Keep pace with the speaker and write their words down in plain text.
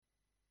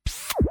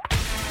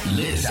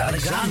Liz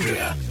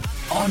Alexandria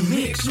on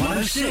Mix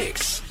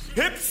 106.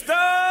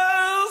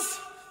 Hipsters,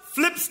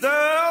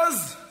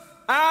 flipsters,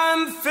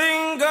 and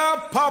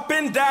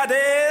finger-popping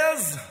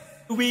daddies,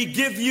 we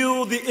give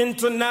you the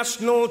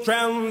international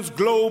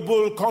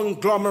trans-global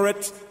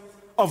conglomerate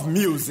of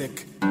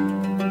music.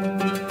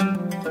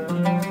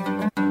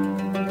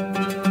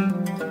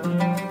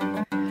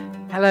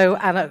 Hello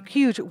and a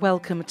huge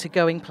welcome to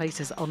Going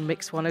Places on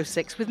Mix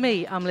 106 with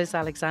me, I'm Liz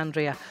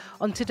Alexandria.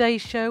 On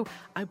today's show,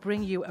 I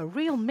bring you a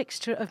real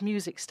mixture of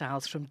music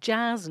styles from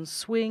jazz and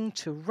swing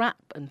to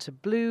rap and to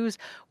blues.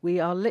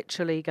 We are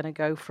literally going to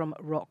go from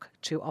rock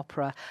to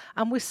opera,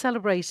 and we're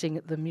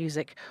celebrating the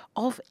music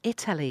of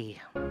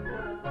Italy.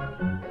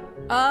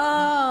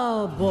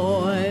 A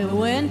boy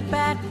went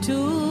back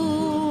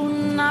to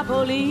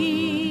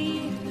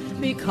Napoli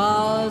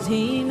because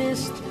he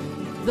missed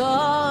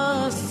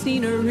the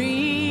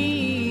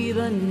scenery,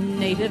 the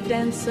native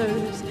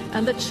dancers,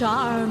 and the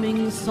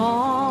charming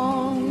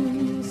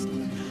songs.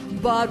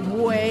 But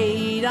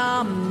wait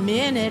a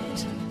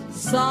minute,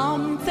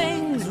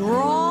 something's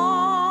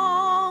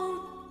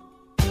wrong.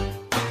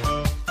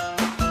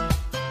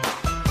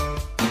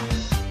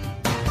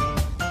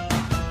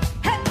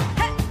 Hey,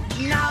 hey,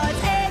 now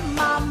it's a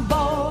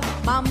mambo,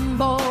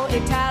 mambo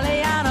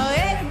Italiano,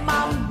 a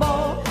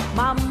mambo,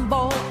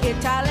 mambo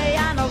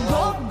Italiano,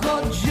 go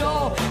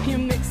Joe. You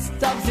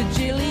mixed up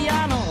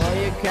Siciliano, or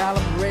you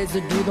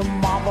calabrese, do the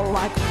mambo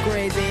like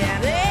crazy.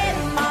 And hey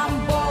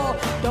mambo,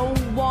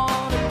 don't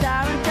want a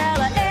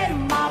tarantella. Hey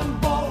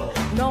mambo,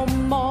 no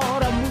more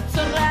the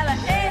mozzarella.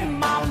 Hey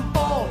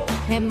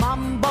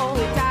mambo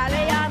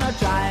Italiano,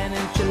 try an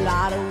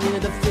enchilada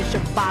with a fish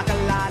or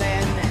bacalao.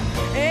 And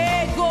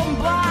hey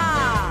gumba,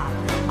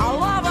 I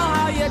love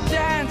how you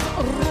dance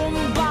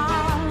rumba.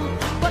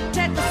 But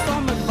take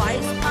some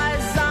advice,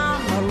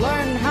 paisano,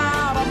 learn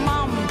how to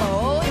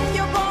mambo. If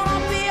you're gonna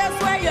be a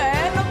swear, you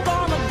ain't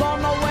gonna go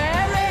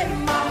nowhere. Hey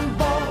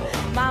mambo,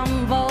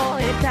 mambo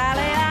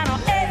Italiano.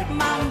 Hey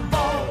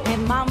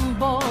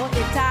mambo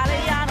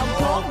Italiano.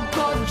 Go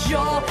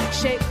Joe,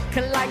 shake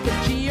like a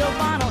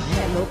Giovanni.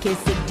 Hello,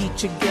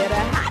 quesadilla, get a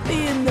happy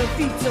in the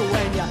feet. So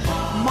when you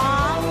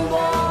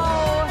mambo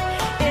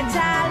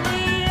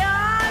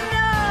Italiano,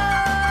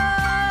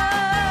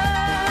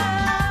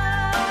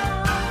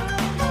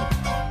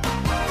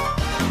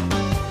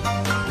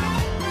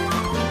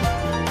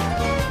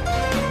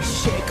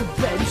 shake it,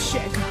 baby,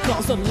 shake it,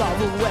 'cause I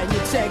love it when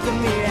you take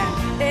me. And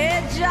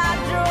hey,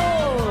 Jadro,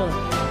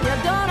 you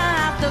don't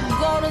have to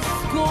go to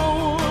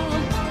school.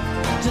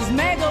 Just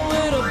make a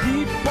little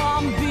beat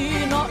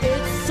bambino.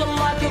 It's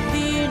like a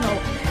vino.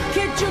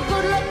 Kid, you're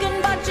good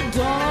looking, but you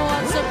don't know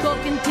what's a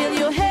cook until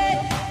you hey,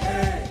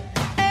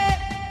 hey,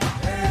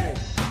 hey,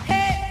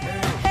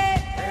 hey,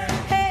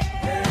 hey,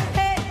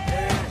 hey,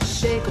 hey.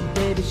 Shake it,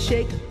 baby,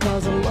 shake it,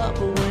 'cause I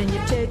love it when you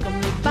take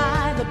me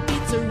by the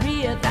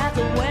pizzeria. That's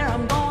where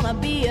I'm gonna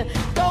be.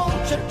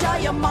 Don't you tell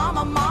your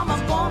mama,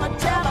 mama's gonna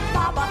tell her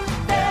papa.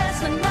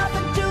 There's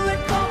nothing to it,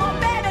 come on,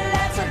 baby,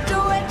 let's do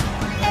it.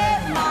 Hey,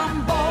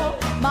 mambo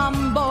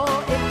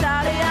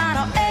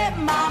Italiano. Hey,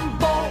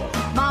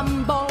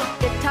 mambo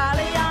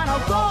Italiano.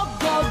 Go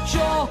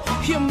Joe,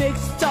 you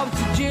mixed up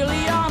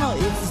Siciliano.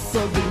 It's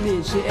so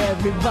delicious,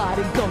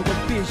 everybody come to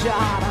fish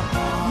out.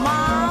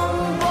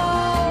 Mambo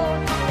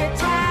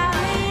Italiano.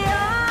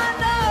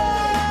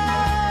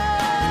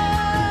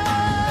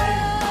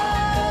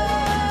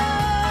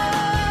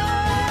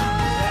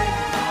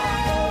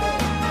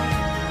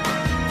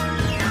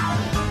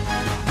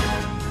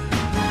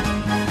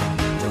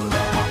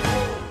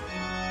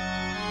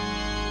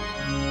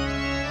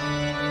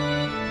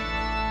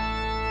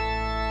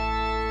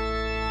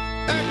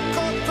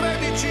 Ecco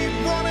 13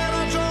 buone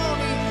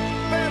ragioni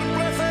per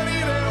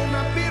preferire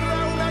una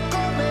birra, una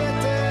come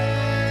te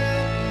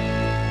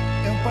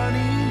e un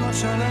panino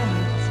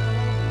salato.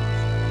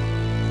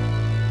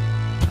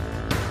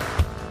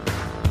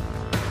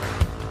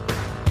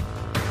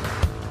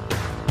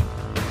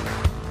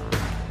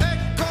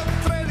 Ecco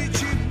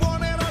 13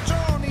 buone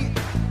ragioni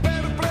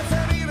per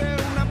preferire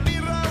una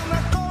birra,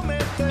 una come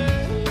te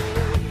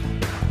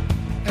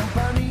e un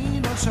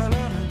panino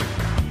salato.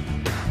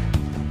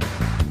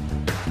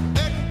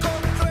 Ecco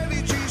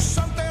 13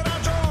 sante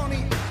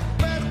ragioni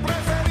per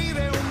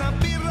preferire una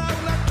birra,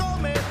 una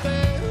come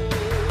te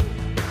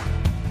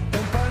e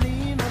un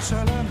panino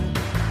salato.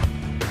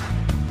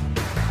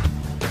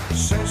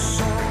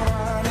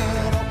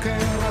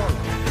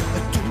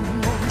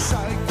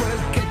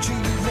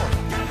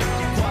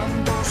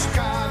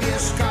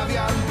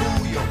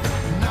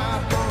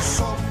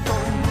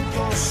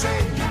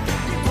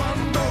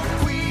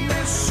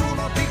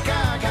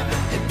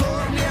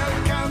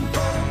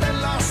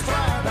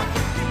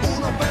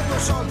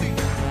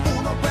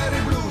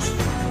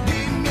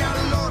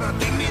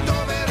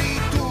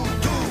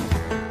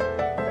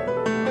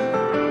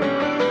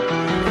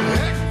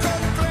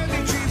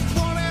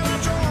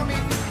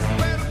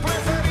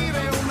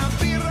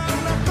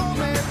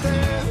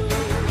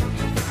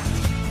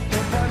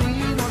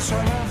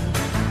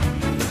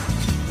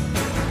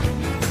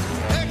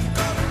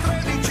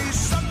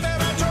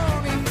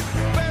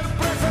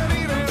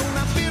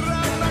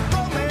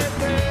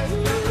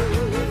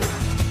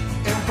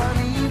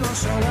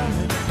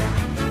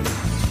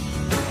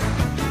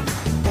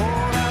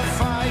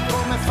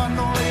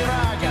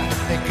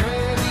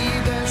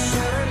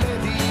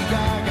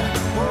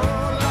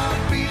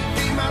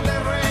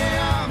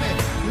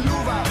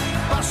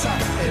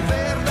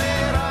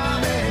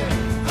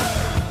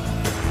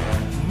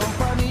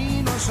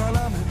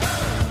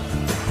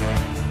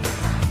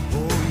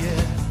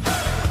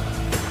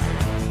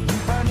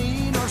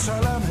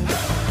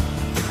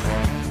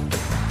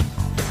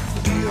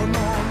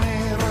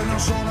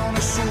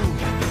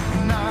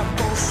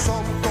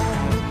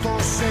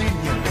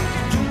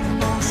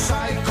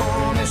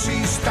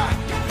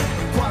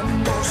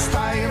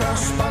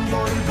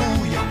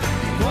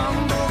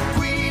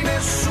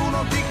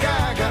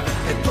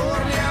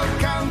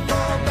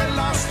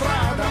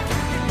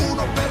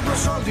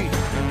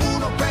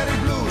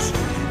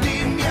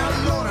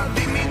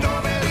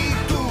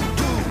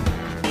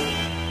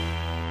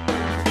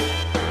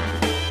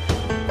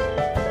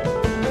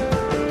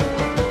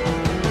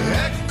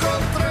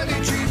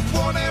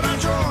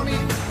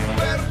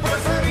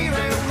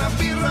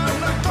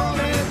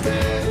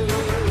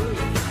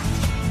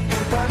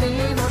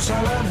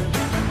 salame.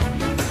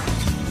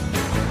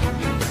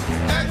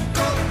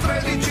 Ecco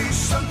 13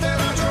 sante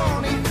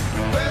ragioni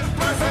per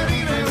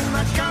preferire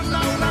una canna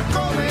a una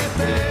come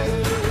te.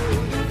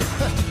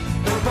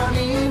 Un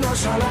panino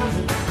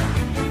salame.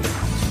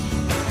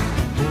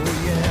 Oh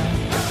yeah.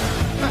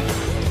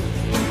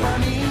 Un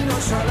panino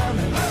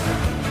salame.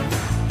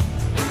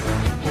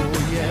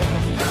 Oh yeah.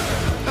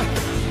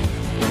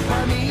 Un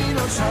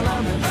panino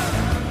salame.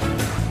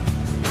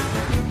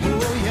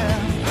 Oh yeah.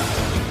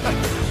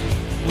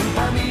 Un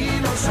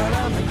panino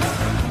salame.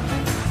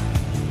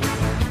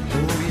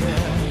 Oh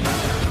yeah.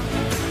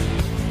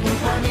 Un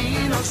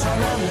panino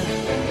salame.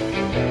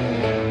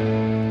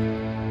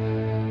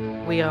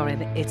 We are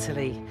in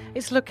Italy.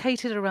 It's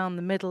located around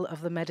the middle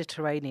of the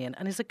Mediterranean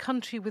and is a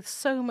country with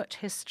so much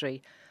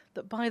history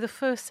that by the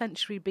 1st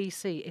century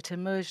BC it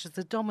emerged as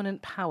the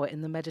dominant power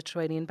in the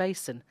Mediterranean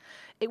basin.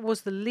 It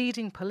was the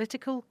leading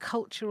political,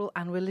 cultural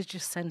and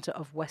religious centre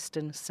of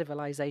Western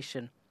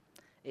civilization.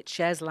 It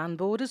shares land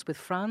borders with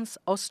France,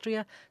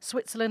 Austria,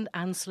 Switzerland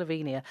and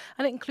Slovenia,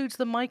 and it includes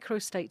the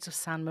microstates of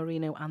San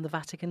Marino and the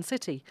Vatican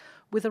City.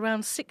 With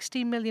around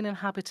 60 million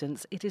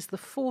inhabitants, it is the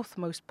 4th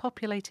most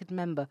populated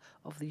member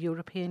of the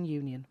European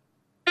Union.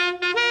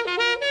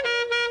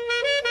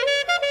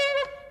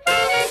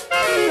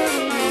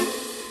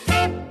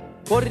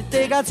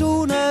 Porte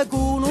cazzone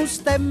con un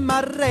stemma a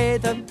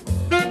rete,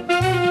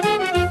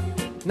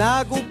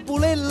 una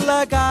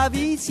cupolella che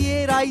vi si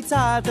era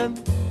alzata,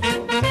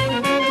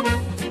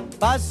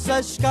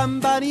 passa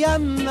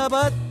scampanianna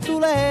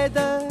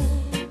pattuleta,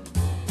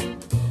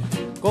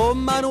 con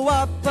mano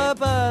a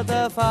papà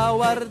te fa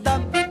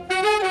guardare.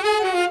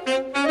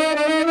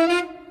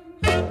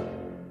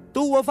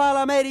 Tu fa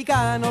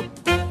l'americano,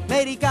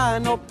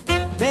 americano,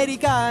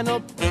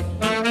 americano,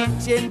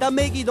 senta a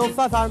me chi ti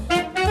fa fan.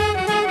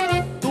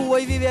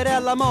 Vuoi vivere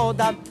alla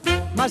moda,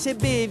 ma se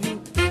bevi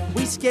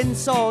whisky e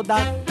soda,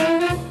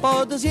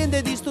 poi ti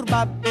senti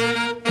disturbato.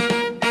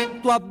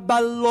 Tu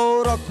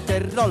abballo rock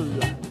e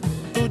roll,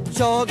 tu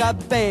gioca a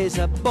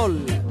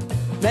baseball,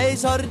 nei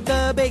sordi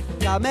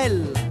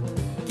peccamella,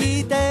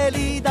 chi te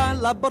li dà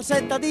la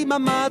borsetta di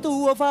mamma,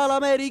 tu fa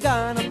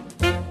l'americano,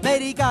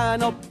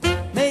 americano,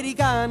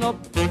 americano,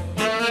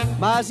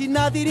 ma si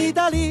nati in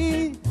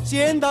Italia.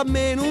 Sienta a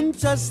me non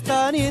c'è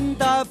sta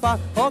niente a fa,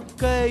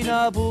 ok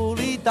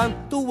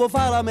napolitan, tu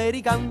fa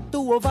l'american,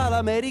 tu fa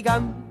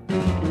l'american.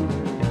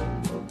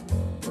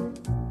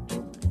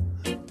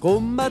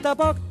 Come da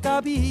può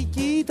capire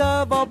chi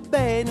te va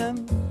bene,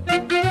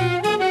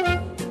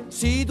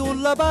 se tu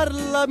la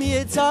parla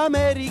miezza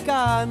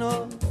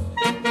americano,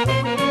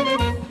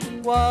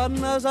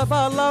 quando si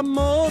fa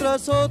l'amore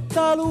sotto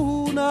la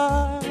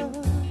luna,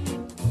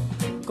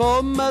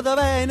 come te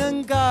viene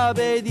in capo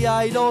di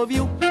I love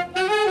you.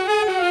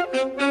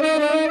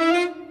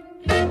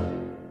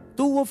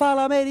 Tu fa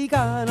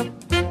l'americano,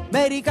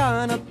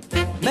 americano,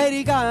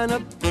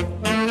 americano,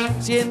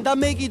 senta a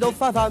me chi ti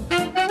fa fan.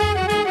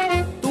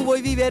 Tu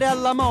vuoi vivere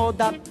alla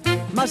moda,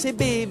 ma se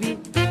bevi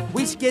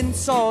whisky e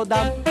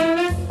soda,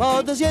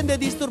 poi ti senti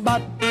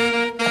disturbato.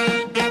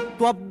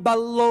 Tu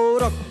abballo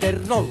rock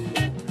and roll,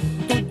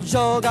 tu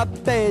gioca a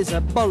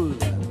baseball,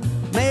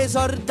 me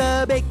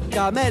sorte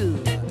peccamella,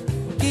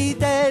 chi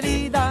te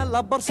li dà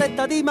la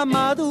borsetta di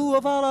mamma, tu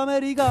fa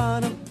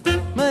l'americano,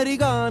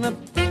 americano,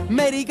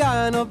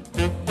 americano,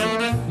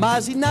 ma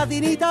si nati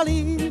in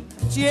Italia,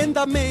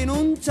 sienta a me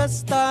non c'è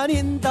sta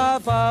niente a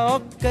fa,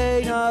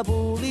 ok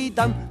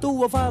napolitan,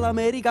 tu fa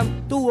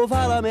l'americano, tu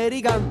fa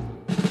l'americano.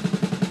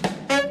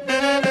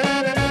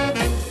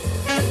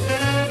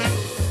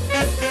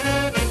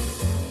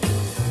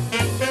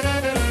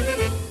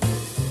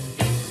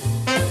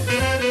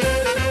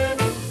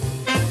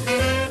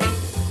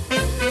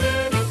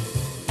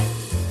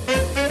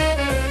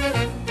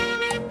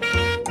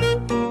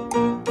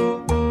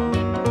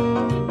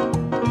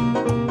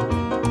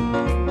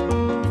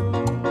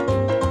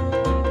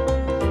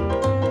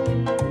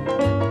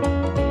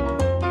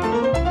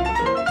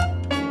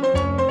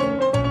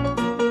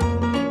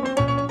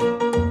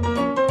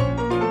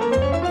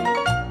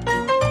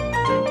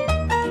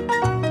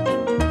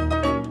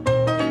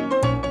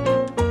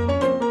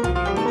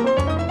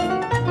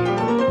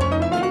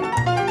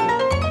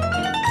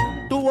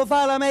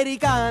 Fa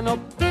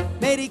l'americano,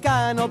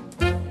 americano,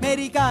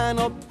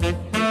 americano,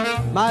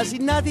 ma si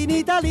nati in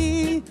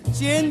Italia,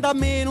 sienta a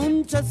me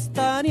non c'è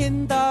sta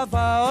niente a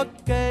fa,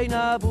 ok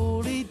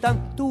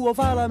napolitan, tu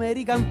fa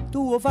l'americano,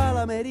 tu fa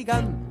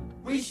l'americano.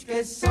 Wish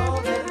che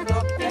so del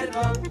rock and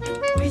roll,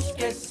 wish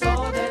che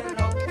so del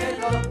rock and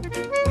roll,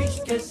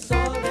 wish che so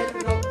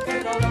del rock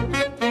and roll.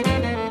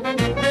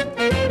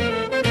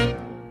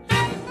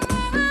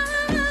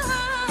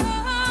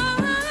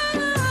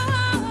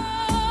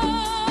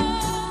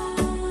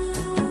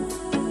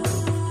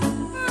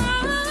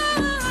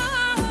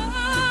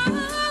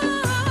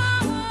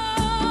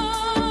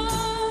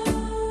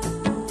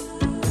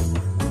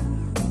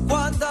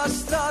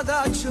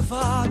 Ci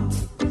fatto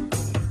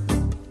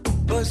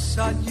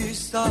passagli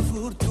sta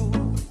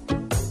fortuna,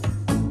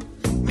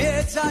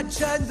 mezza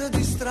gente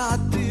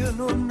distratti, io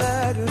non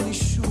ero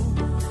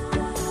nessuno,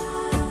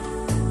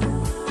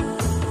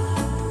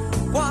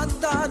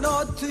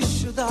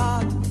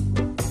 scordato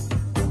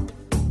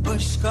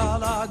per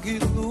scala che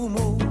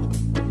l'uomo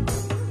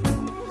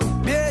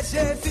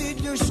miese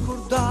figlio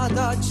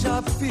scordata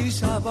c'ha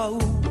pisa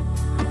paura.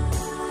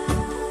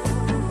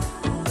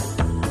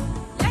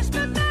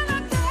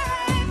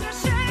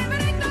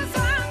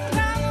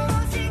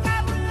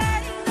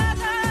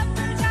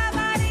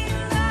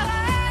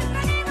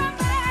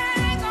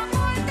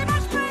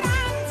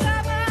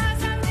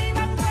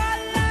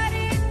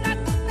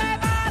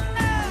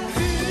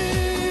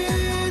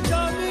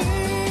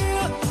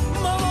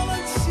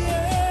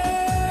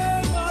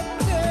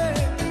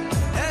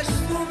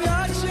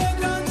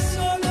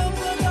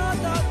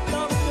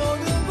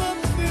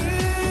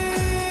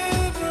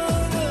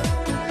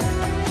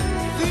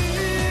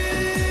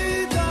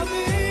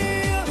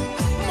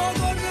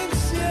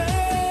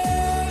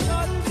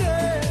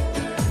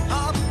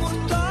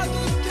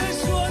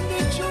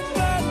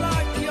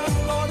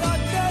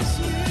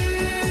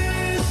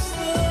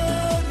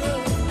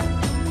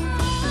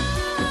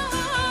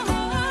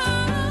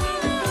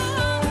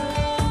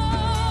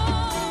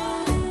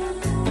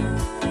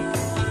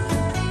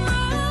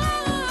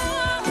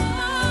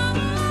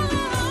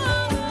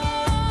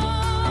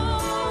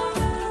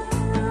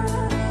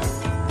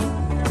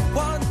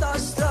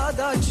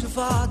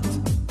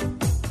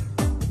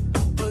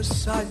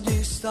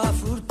 Passagli sta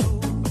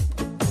fortuna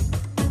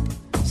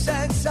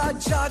senza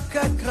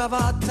giacca e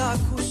cravatta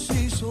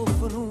così sono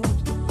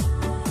venuto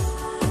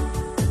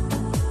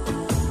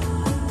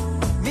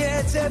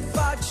miete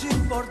facci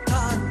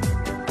importanti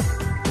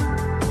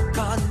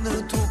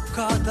canne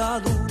toccata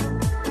lui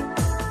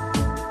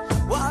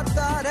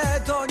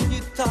guardare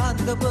ogni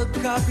tanto per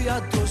capire a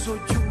dove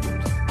sono giù.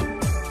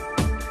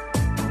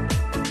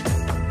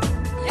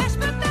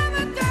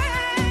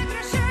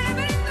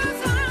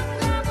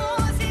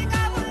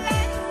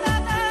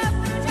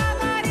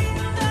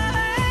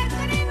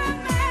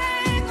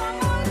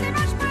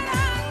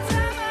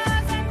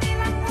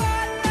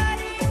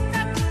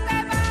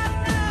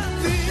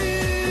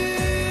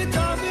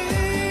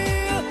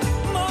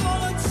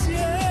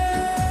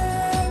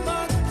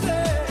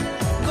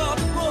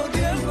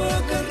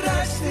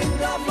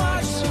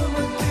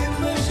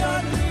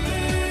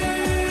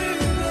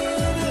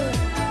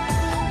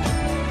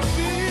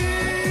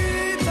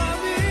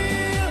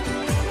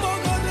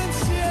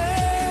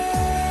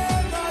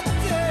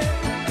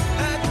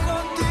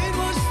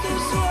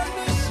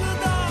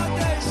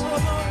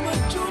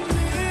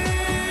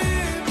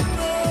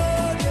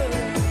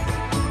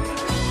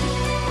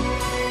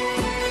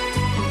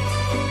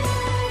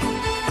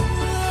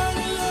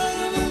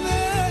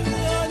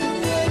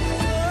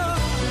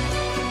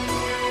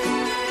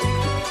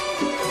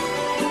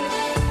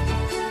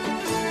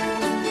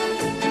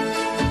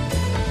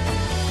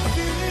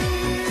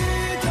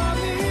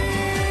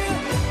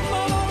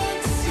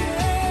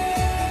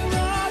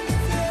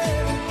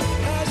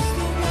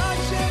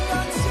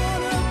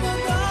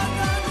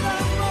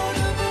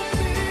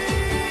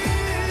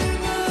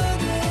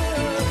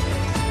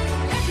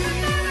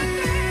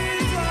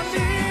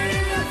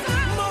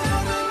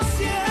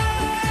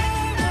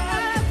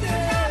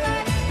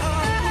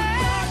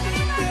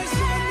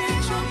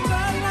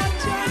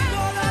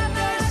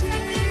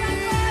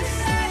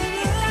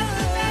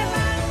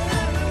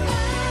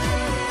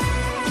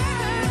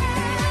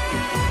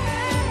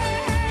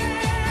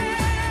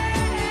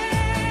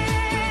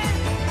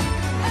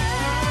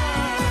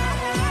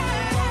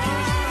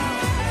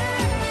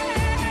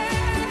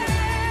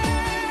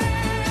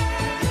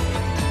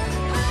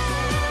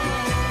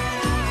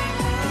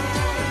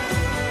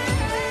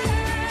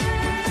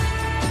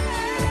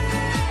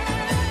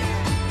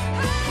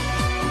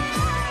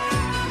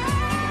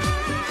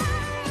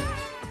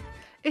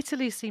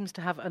 Italy seems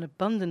to have an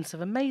abundance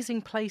of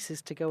amazing places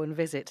to go and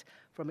visit,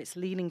 from its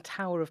Leaning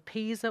Tower of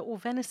Pisa or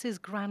Venice's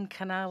Grand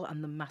Canal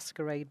and the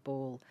Masquerade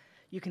Ball.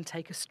 You can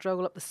take a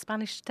stroll up the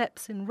Spanish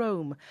Steps in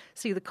Rome,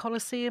 see the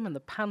Colosseum and the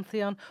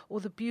Pantheon, or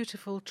the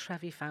beautiful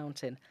Trevi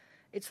Fountain.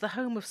 It's the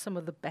home of some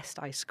of the best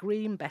ice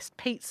cream, best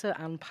pizza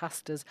and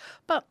pastas.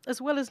 But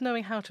as well as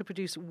knowing how to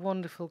produce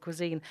wonderful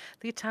cuisine,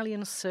 the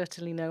Italians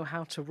certainly know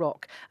how to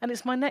rock. And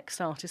it's my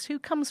next artist who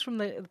comes from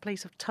the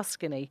place of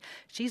Tuscany.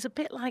 She's a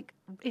bit like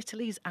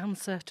Italy's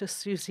answer to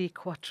Suzi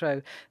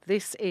Quattro.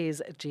 This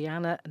is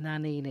Gianna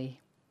Nannini.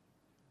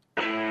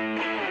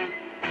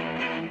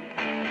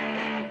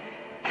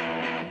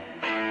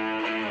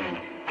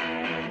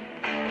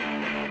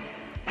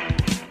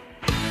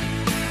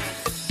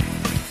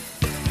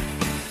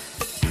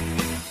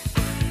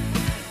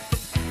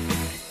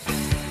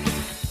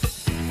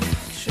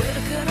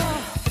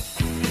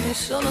 Mi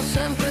sono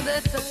sempre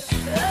detta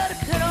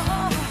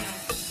cercherò,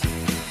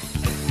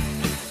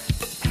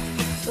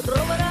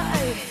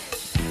 troverai,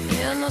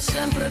 mi hanno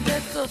sempre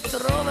detto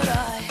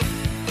troverai,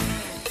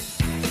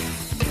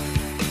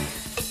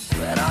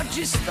 per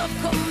oggi sto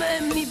con me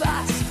e mi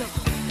basto,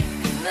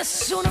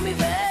 nessuno mi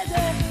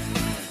vede,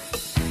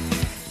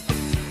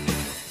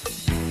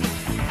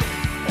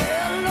 e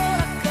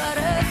allora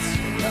carezzo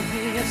la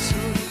mia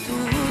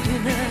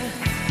solitudine.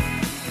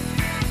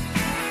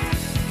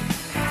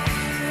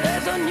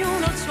 Ed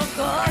ognuno il suo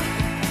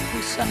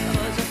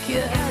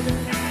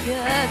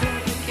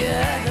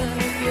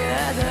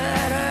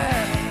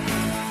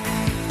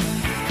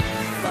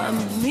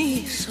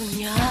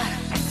sognare.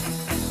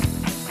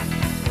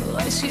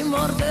 Poi si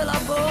morde la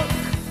bocca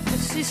e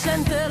si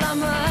sente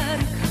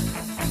l'America.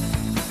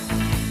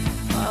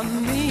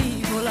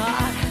 Fammi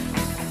volare.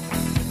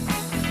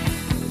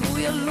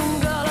 Lui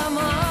allunga la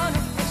mano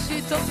e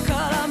si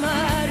tocca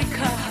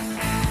l'America.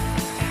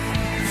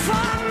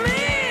 Fammi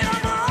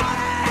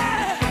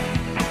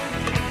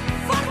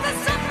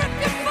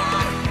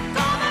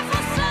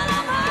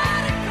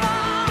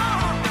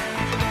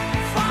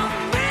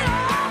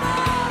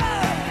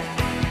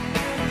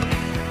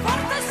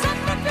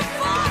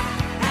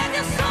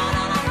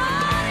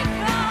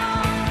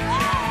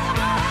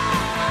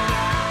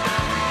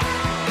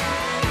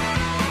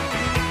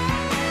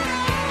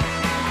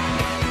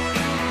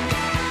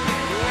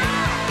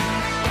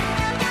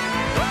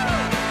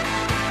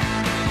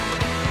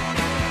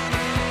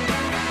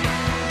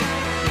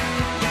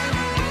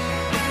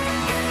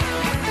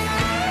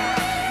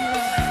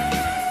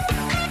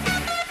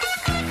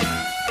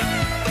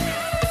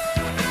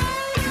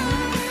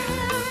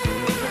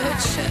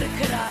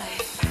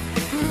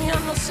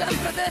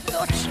sempre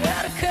detto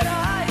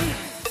cercherai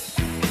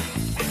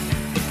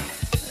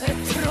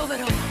e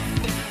troverò,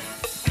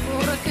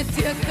 ora che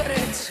ti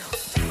accarezzo,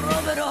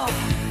 troverò.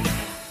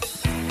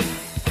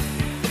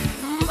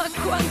 Ma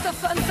quanta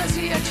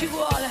fantasia ci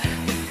vuole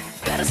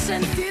per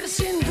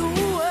sentirsi in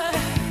due,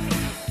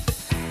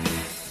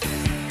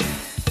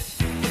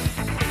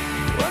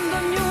 quando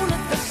ognuno è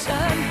da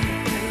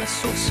sempre nella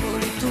sua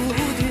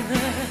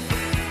solitudine.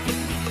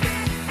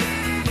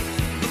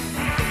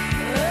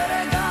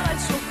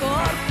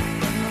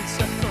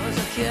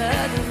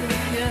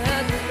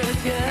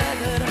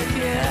 Chiedere,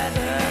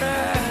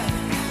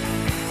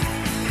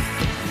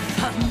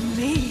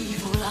 fammi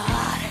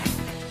volare.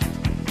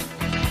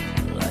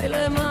 Lei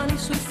le mani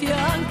sui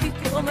fianchi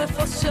come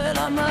fosse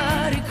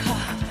l'America.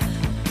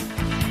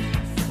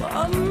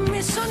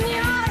 Fammi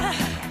sognare.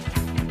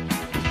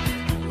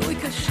 Lui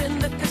che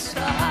scende e che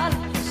sale,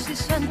 si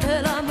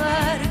sente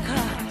l'America.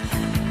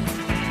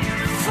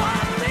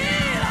 Fammi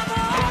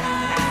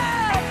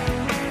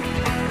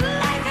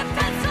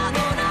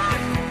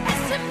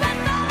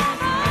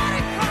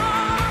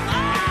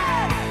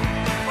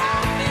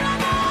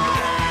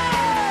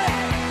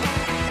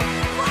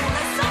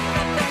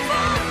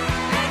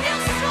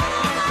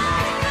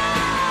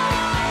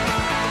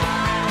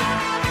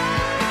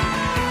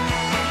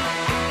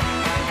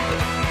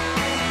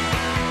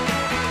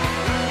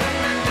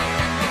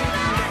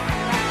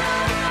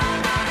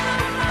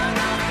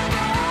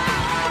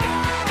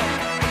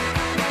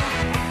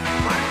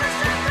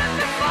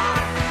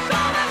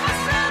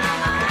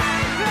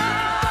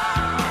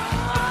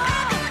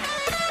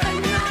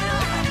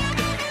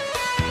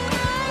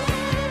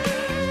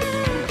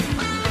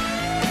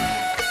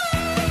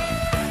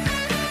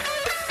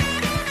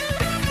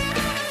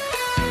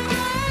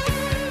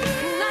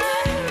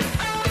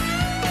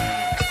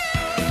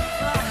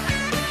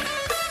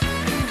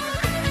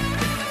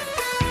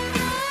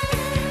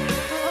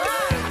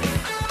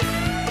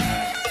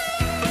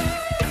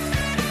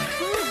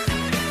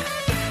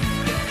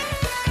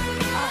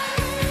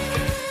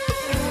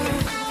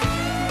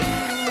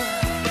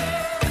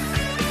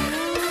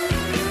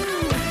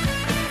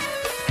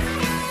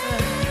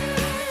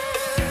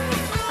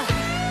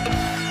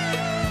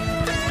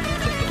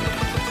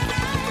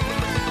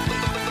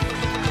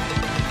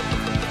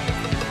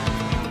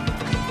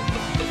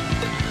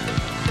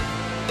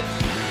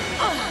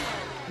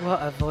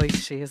What a voice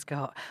she has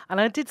got. And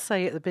I did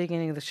say at the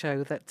beginning of the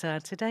show that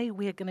today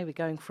we are going to be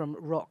going from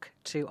rock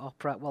to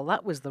opera. Well,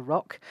 that was the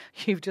rock.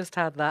 You've just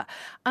had that.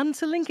 And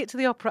to link it to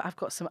the opera, I've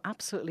got some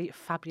absolutely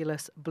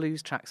fabulous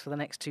blues tracks for the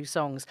next two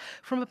songs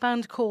from a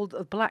band called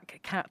the Black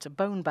Cat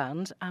Bone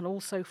Band and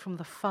also from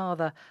the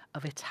father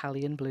of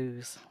Italian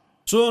blues.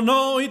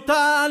 Sono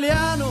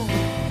italiano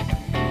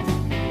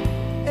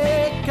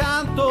e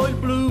canto il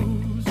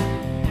blues,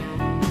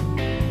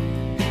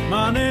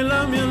 ma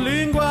nella mia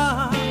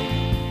lingua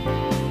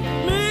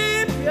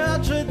mi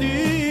piace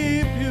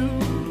di più.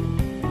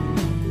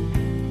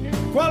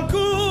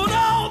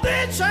 Qualcuno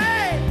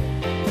dice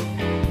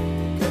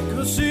che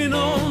così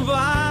non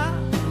va,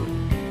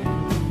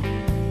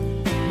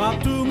 ma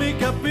tu mi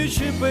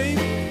capisci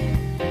bene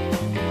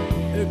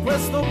e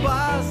questo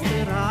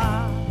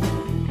basterà.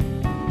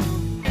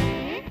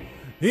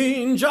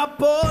 In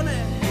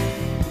Giappone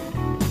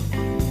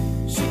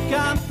si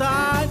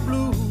canta il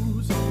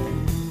blues,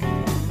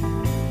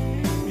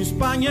 in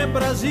Spagna e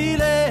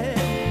Brasile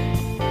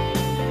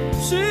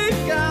si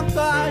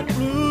canta il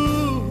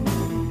blues,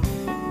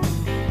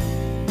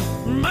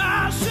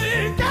 ma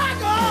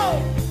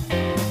Chicago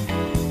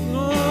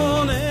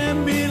non è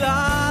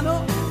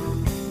Milano.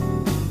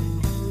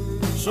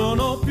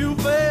 Sono più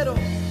vero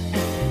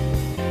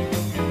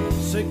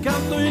se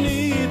canto in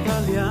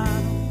italiano.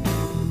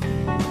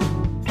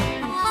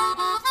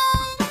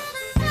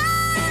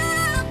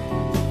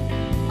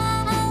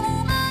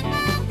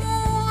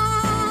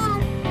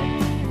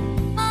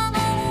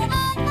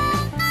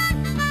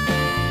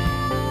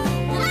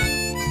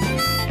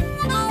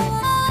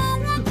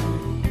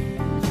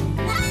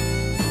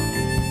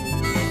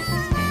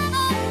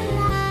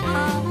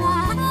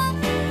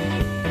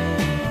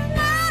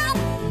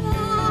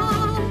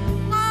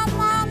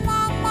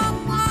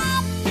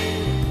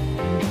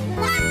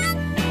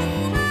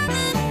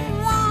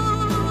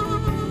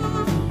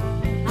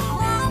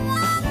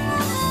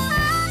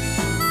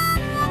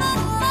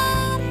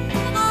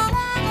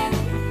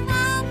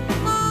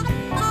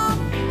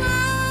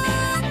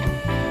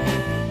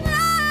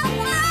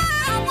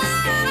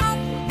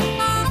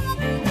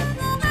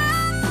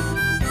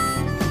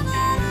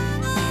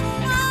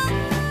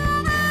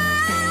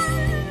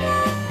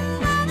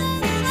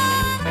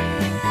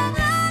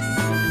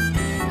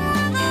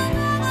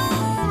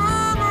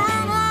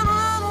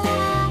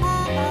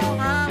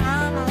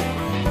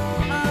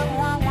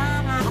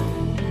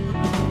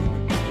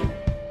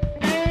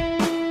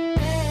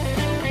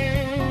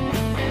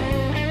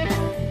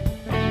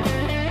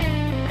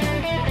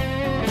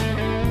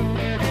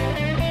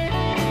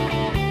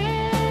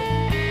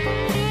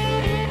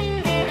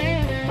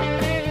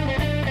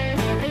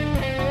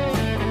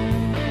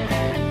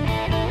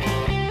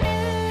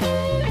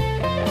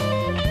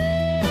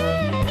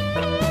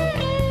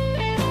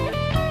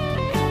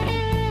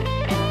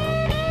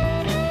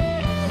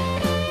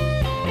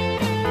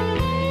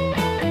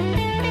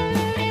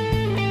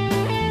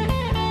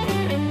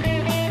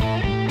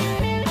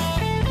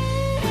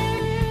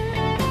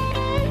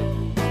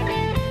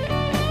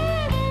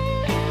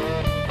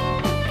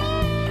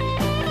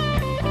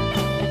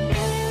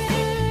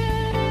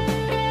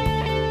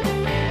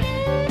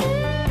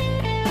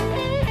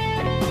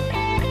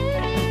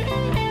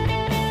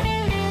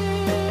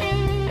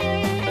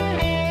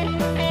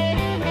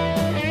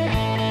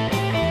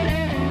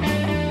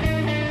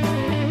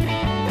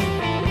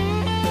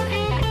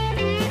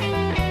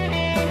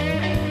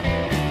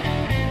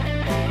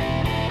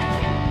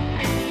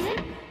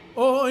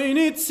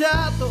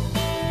 iniziato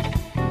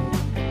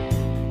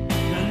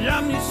negli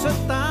anni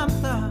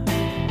 70,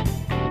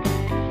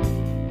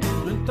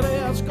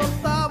 mentre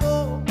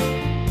ascoltavo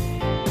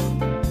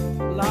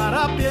la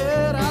rabbia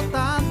era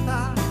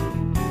tanta,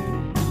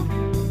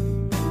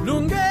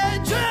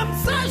 lunghe jam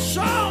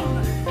session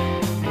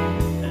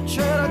e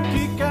c'era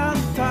chi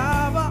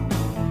cantava,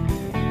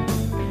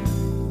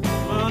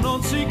 ma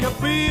non si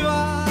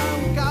capiva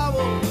un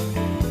cavolo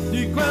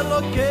di quello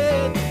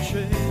che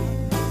diceva.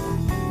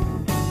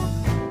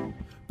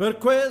 Per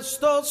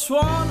questo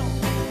suono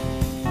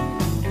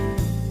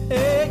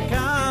e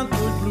canto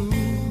il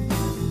blues.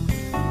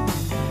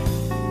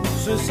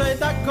 Se sei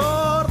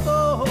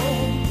d'accordo,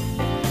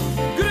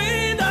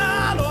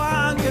 gridalo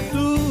anche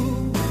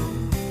tu.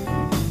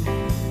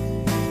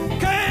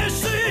 Che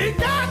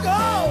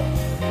Chicago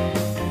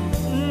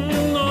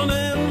non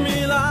è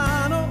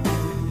Milano.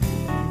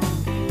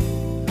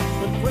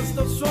 Per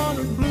questo suono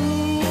il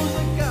blues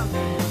e canto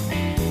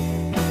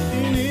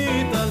in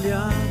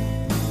italiano.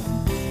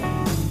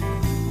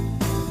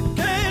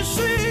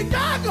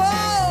 Chicago,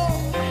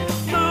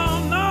 no,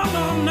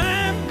 non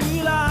è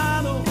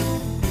Milano.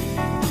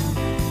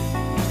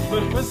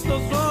 Per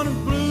questo suono il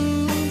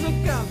blues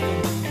e canto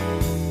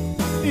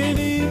in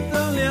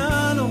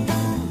italiano.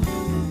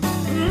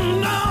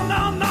 No,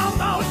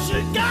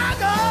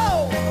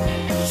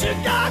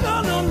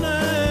 Chicago non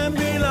è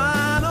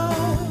Milano.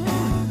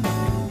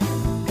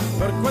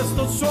 Per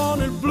questo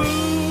suono il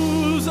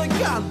blues e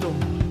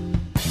canto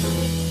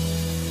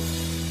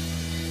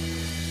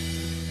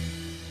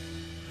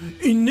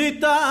in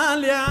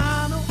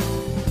italiano,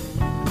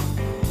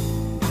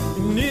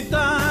 in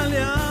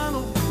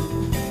italiano,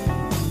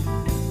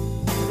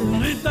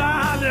 in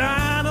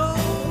italiano,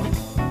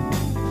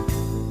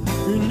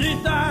 in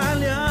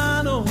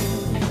italiano.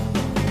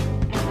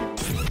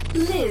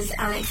 Liz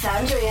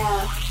Alexandria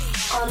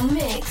on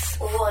Mix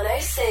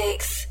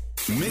 106.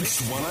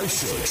 Mix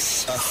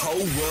 106, a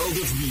whole world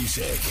of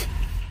music.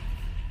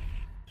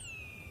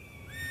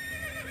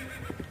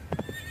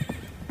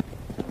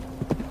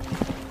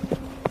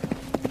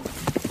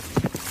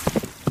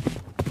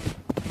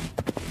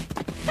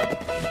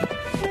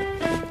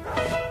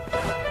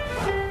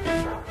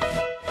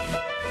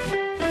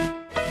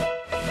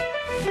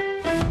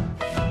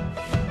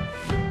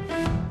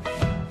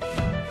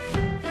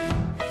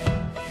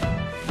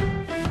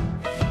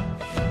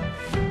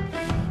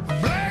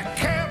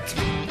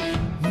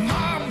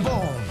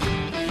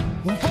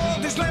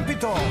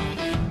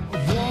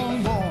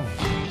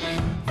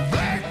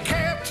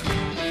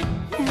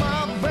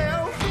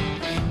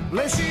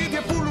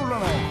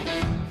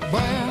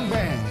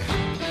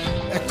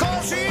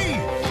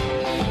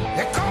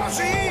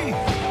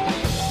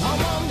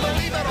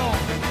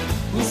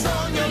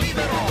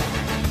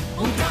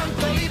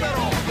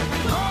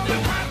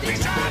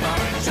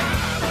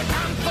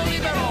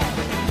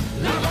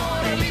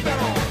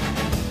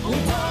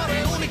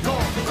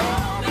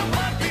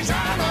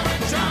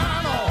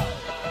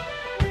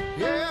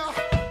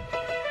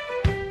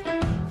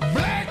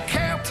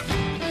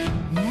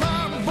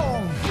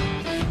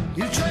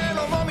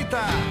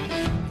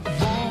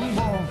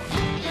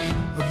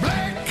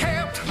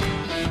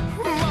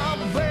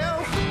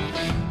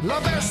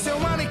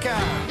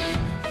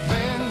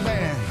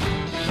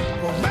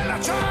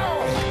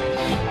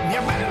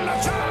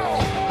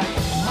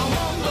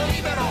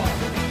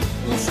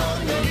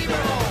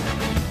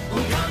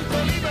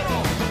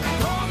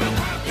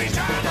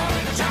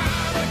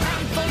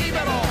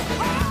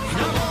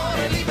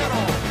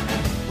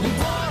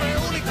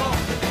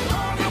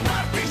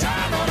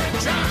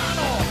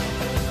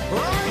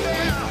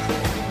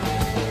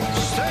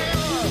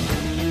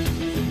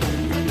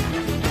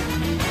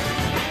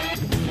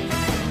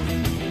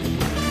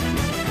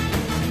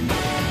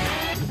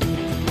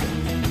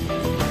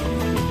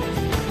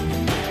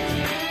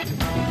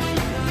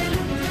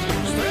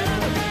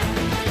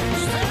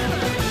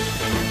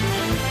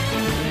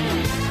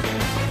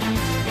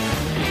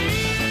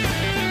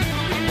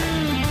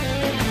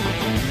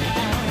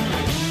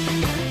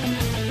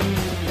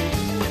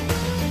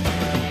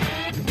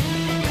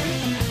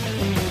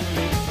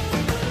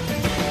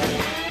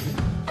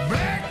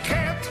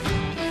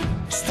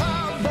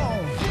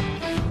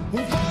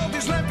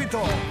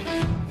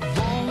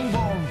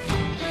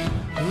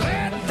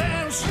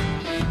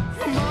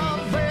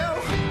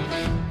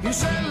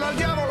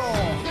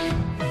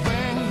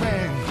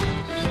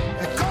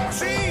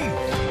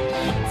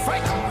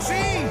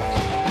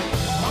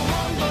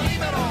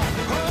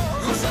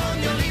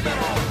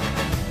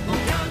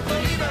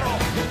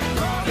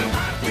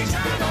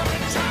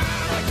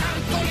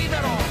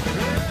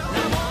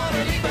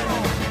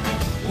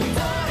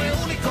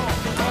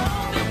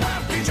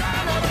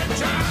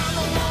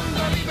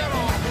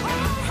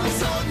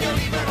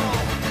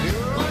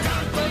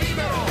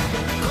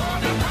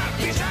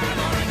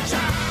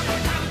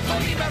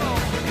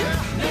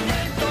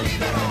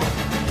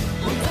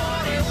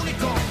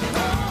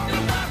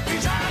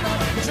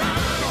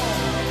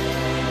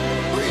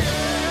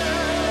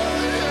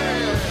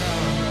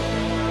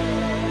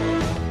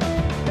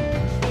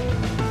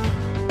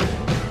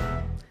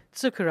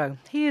 Zucchero.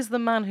 He is the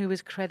man who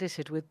is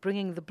credited with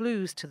bringing the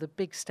blues to the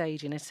big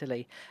stage in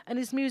Italy, and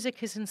his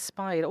music is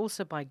inspired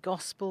also by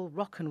gospel,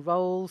 rock and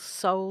roll,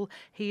 soul.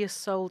 He has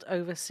sold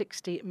over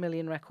 60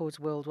 million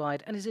records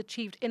worldwide and has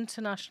achieved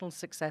international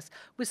success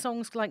with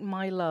songs like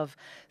My Love,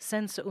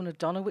 Senza una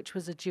Donna, which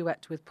was a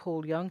duet with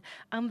Paul Young,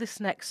 and this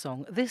next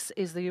song. This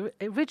is the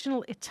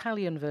original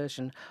Italian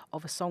version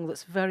of a song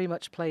that's very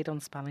much played on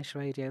Spanish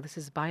radio. This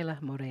is Baila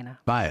Morena.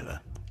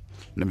 Baila.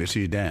 Let me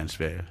see you dance,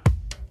 fair.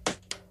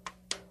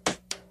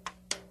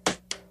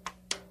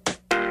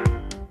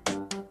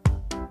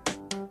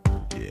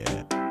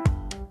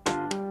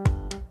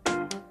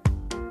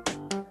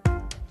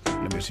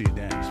 See you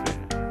dance,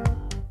 man.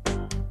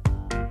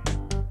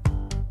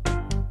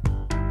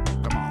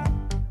 Come on.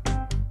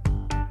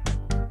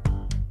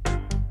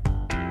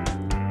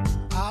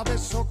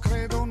 Adesso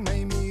credo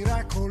nei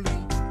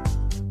miracoli,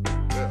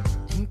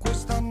 in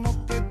questa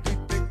notte di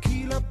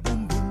tequila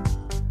boom boom.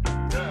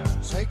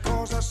 Sei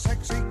cosa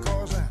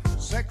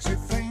sexy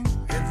thing.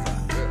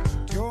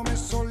 Ti ho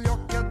messo gli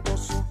occhi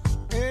addosso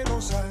e lo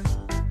sai.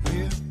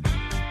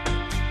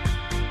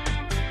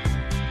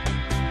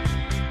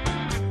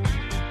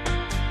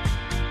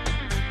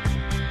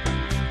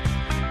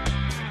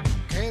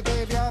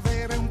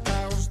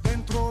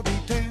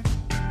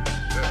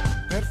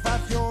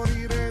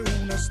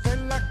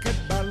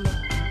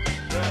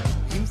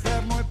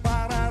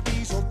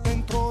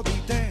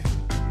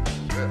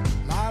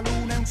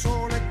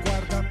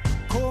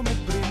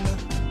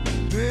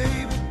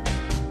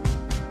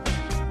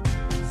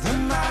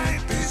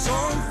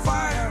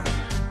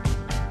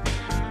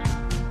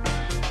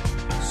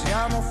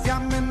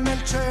 Fiamme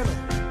nel cielo,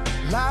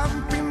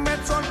 lampi in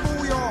mezzo al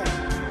buio.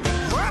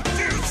 What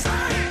do you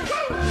say?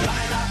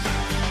 Baila,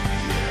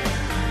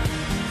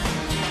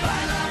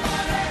 baila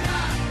morena,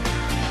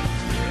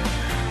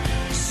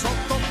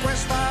 sotto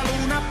questa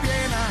luna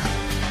piena.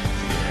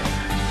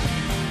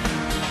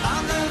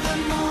 Under the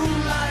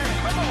moonlight,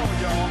 come on,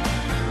 y'all.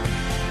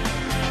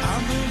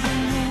 Under the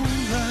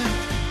moonlight.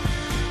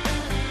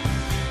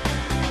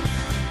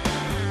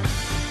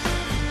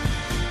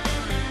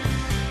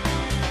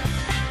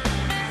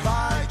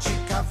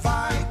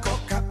 Vai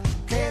coca,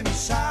 che mi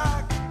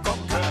sa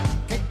coca,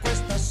 che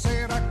questa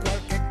sera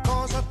qualche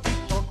cosa ti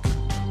tocca.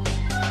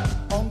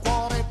 Ho un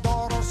cuore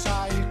d'oro,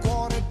 sai, il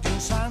cuore di un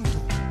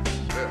santo,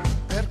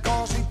 per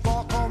così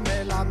poco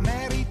me la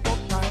merito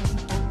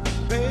tanto.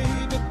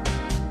 Baby,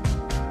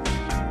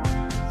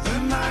 the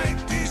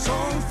night is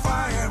on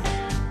fire.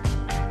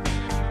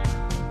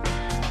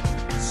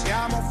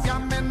 Siamo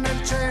fiamme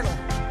nel cielo,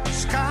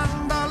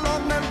 scandalo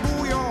nel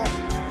buio.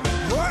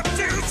 What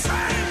do you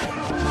say?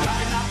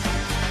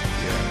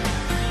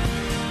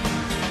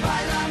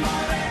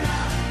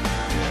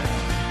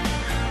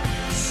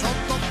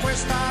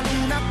 Questa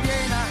luna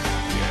piena,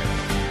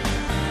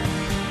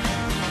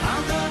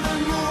 under the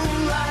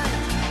moonlight,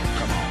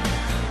 come on,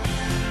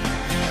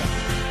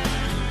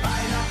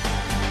 baila,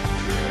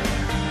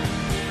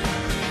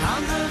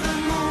 under the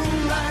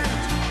moonlight,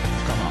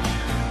 come on,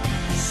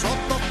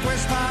 sotto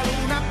questa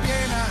luna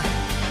piena,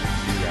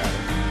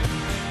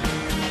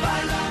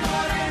 baila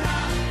morena,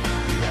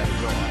 you got it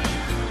going,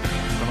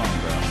 come on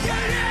girl,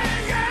 yeah,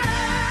 yeah, yeah.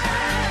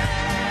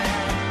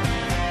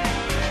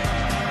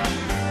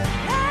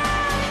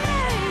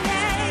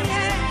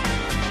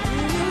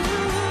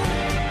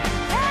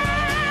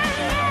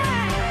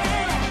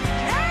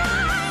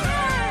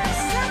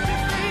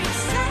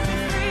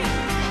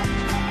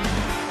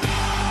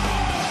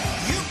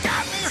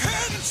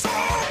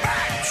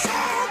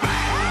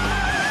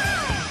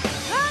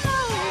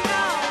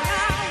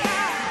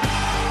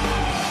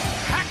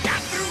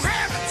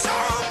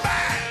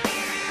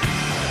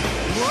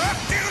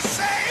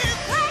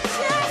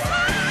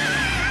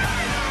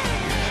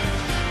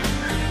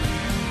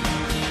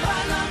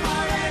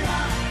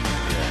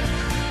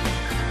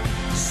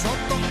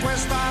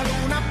 Questa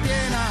luna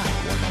piena,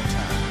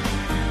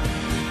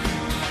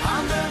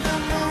 under the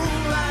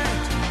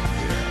moonlight,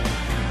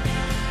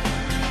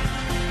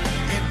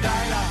 e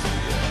dai là,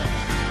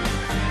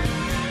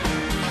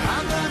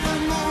 under the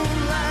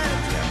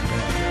moonlight,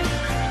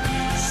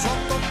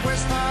 sotto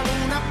questa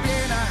luna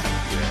piena,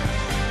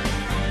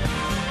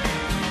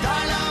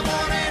 dai la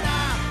morena,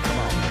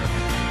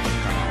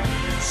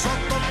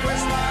 sotto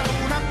questa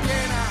luna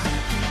piena,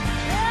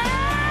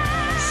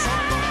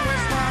 sotto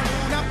questa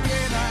luna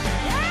piena.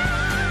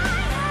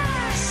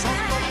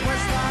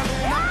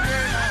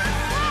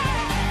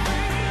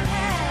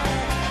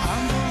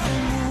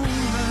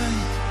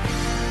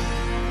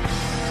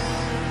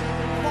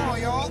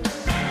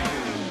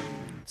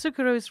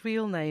 Zucchero's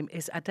real name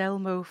is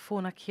Adelmo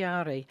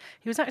Fornaciari.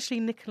 He was actually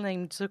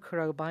nicknamed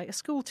Zucchero by a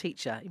school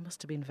teacher. He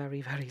must have been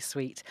very, very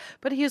sweet.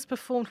 But he has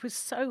performed with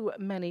so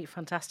many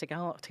fantastic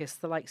artists,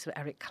 the likes of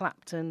Eric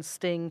Clapton,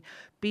 Sting,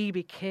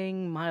 B.B.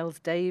 King, Miles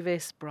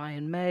Davis,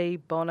 Brian May,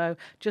 Bono,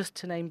 just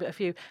to name but a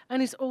few.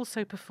 And he's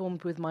also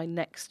performed with my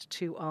next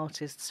two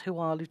artists, who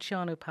are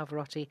Luciano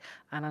Pavarotti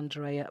and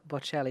Andrea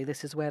Bocelli.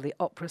 This is where the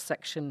opera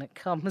section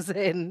comes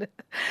in.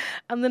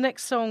 And the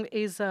next song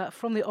is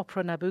from the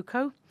opera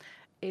Nabucco.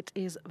 It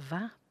is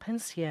Va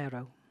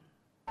Pensiero.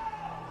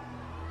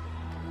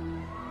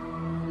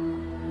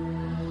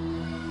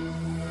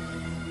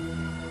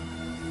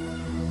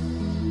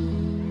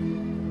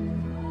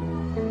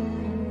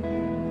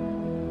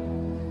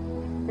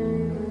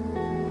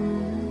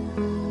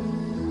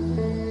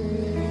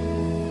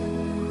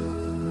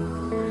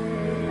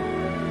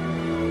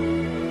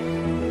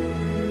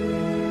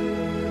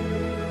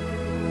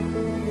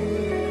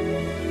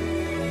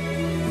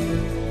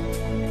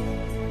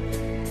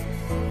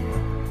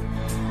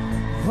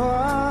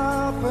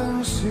 Va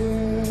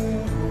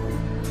pensiero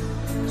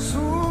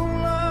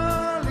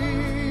sulla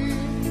litorate,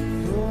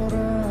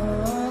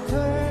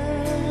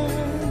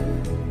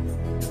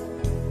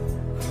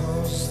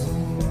 'cause the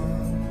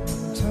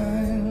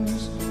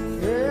mountains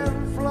can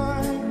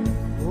fly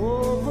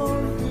over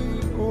the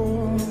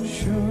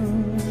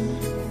ocean.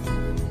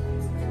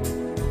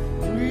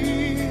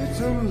 Reach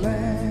the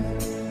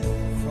land,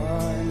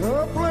 find a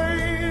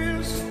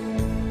place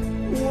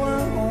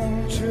where all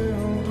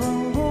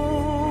children go.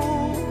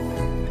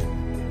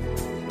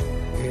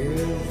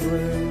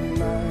 Every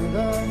night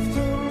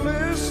after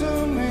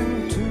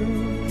listening to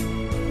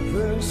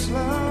this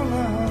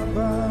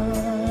lullaby,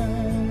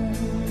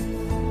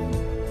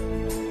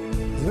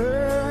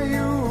 there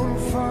you'll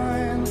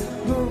find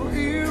the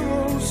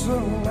heroes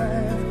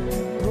alive,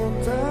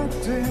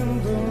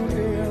 protecting the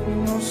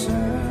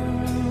innocents.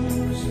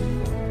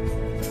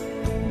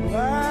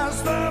 Bless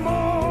them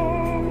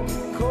all,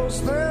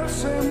 'cause their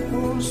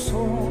simple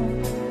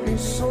song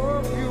is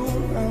so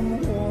pure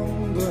and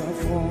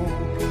wonderful.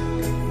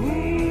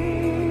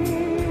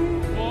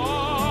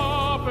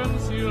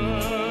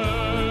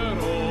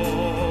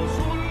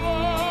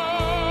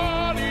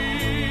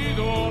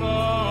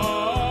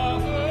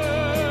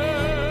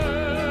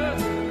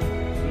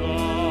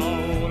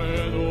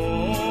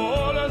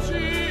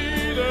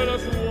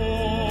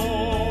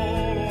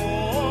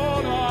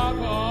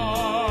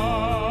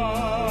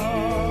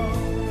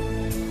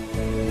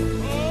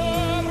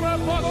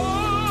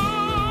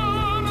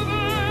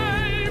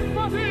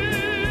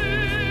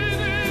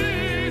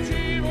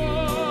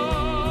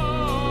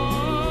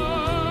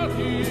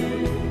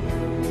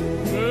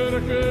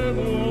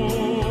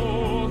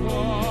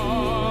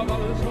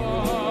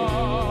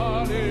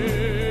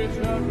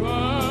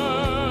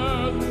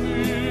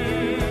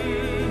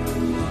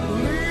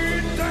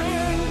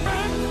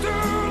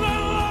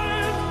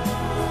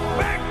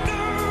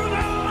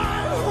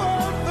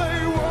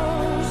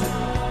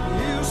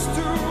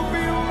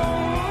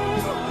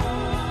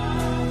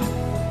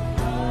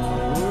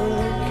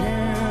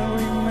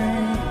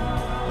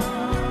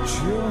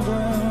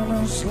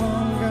 As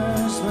long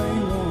as they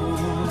want.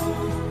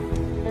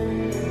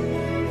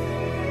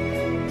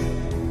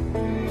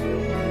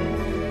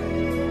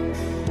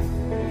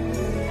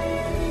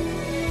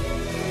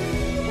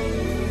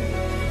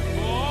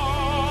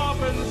 Va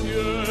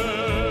pensiero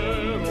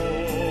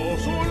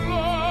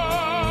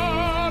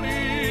sulla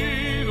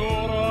ridorate,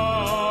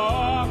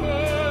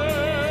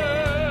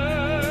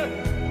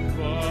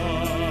 va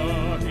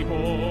ti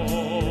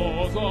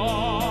posa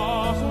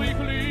sui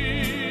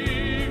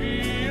clivi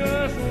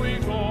e sui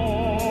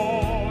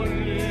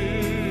colli.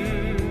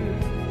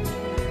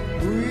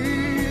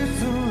 Breathe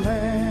the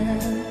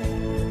land,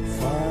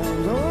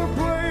 find a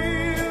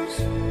place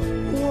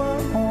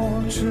where all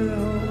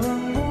children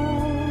go.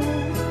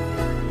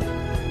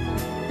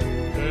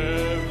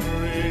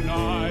 Every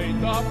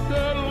night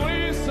after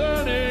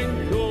listening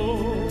to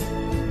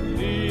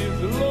these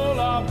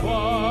lullabies,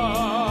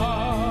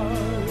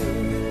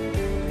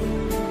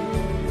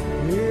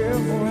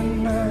 Every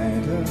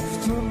night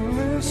after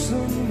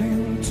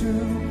listening to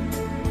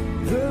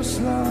this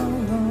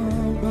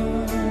lullaby.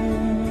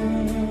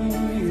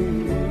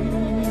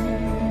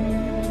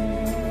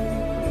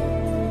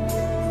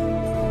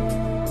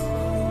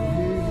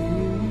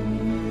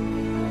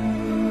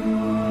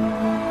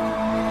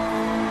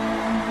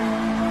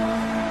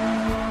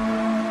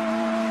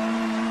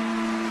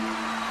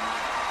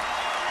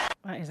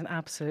 That is an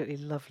absolutely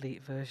lovely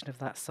version of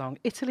that song.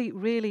 Italy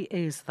really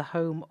is the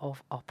home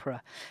of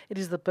opera. It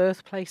is the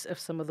birthplace of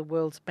some of the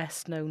world's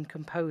best-known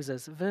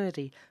composers: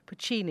 Verdi,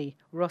 Puccini,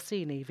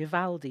 Rossini,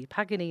 Vivaldi,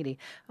 Paganini,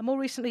 and more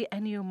recently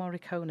Ennio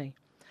Morricone.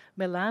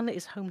 Milan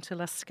is home to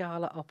La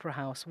Scala Opera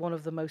House, one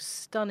of the most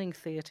stunning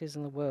theatres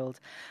in the world,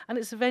 and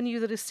it's a venue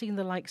that has seen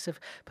the likes of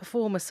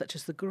performers such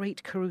as the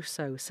great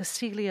Caruso,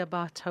 Cecilia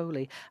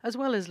Bartoli, as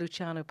well as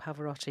Luciano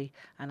Pavarotti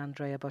and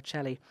Andrea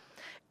Bocelli.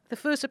 The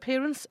first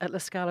appearance at La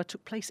Scala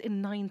took place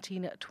in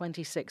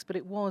 1926, but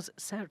it was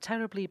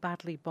terribly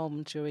badly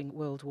bombed during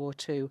World War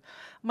II.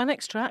 My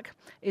next track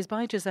is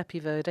by Giuseppe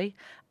Verdi,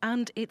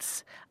 and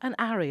it's an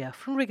aria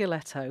from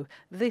Rigoletto.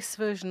 This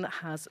version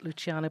has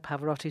Luciano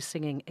Pavarotti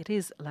singing. It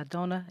is La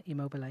Donna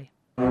Immobile.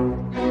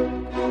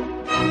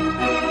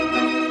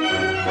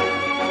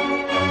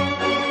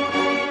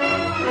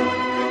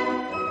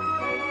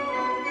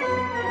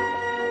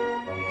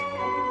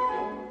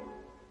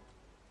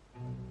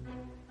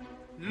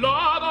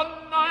 La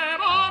donna è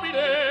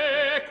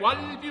mobile,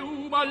 qual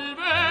piuma al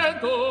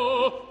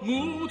vento,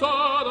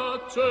 muta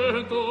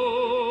d'accento,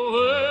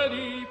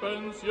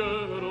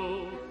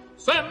 pensiero,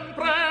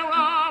 sempre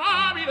una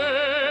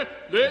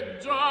labile,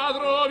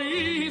 leggiadro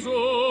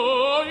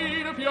viso,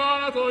 il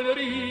pianto il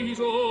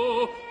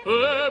riso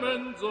e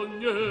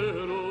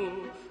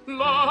menzognero.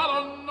 La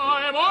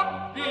donna è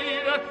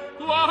mobile,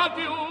 qua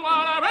più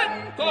al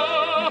vento,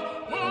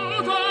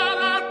 muta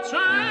d'accento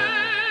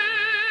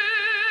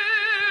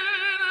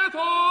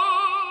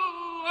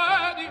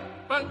e di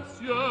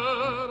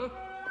pensier.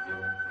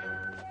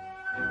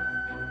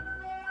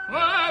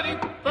 E di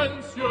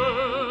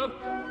pensier.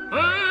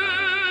 E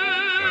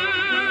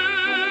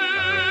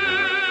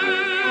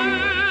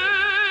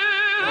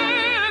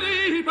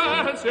di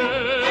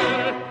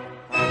pensier.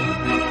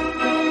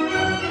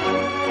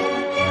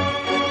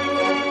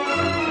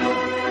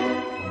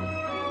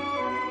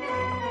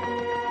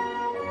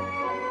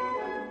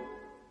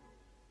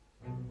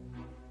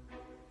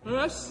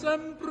 È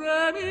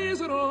sempre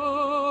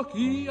misero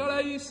chi a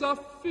lei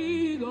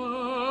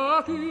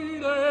s'affida, chi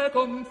le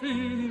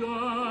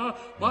confida,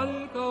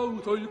 mal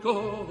cauto il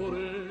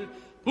core,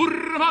 pur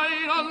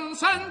mai non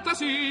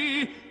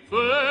sentesi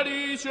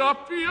felice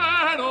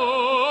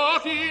appieno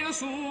chi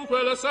su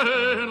quel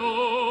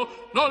seno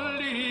non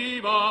li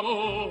va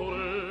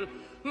amore.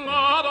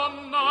 La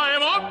donna è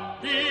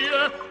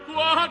mobile,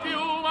 qua più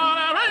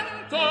al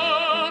vento,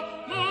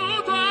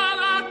 muta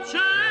l'accento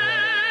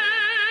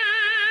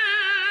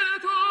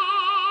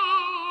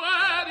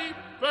e di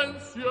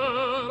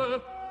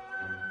pensier.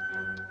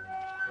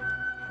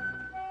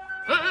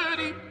 E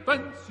di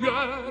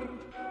pensier.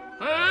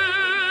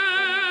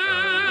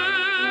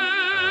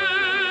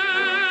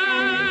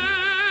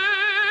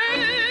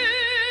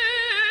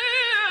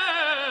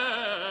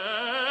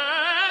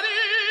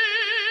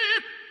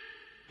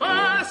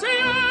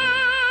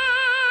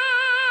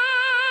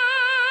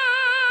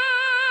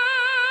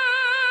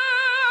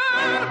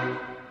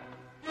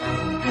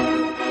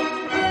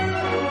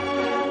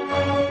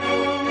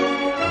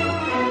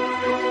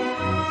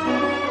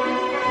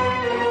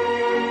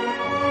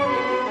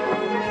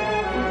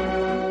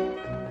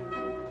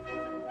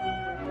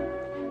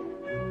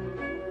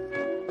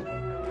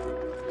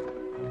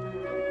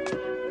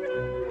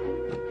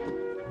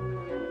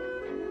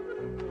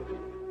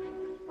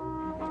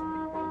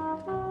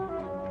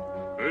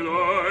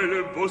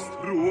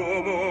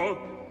 Vostr'uomo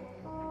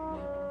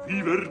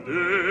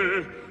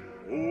viverne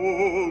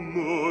o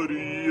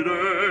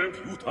morire,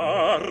 più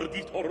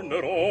tardi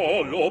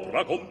tornerò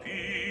l'opera compire.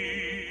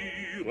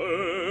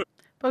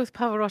 Both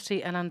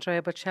Pavarotti and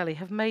Andrea Bocelli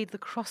have made the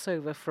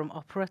crossover from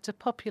opera to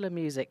popular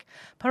music,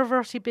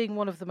 Pavarotti being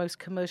one of the most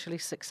commercially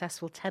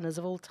successful tenors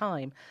of all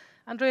time.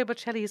 Andrea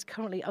Bocelli is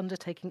currently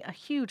undertaking a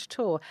huge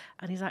tour,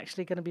 and he's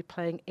actually going to be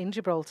playing in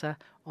Gibraltar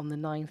on the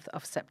 9th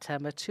of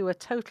September to a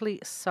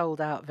totally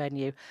sold-out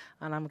venue.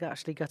 And I'm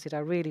actually gutted. I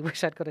really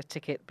wish I'd got a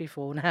ticket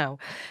before now.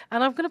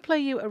 And I'm going to play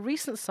you a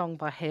recent song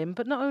by him,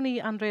 but not only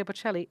Andrea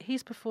Bocelli,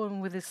 he's performing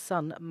with his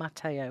son,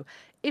 Matteo.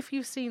 If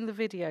you've seen the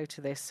video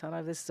to this, I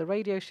know this is a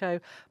radio show,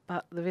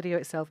 but the video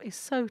itself is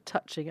so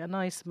touching, a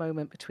nice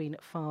moment between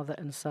father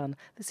and son.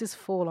 This is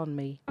Fall on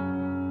Me.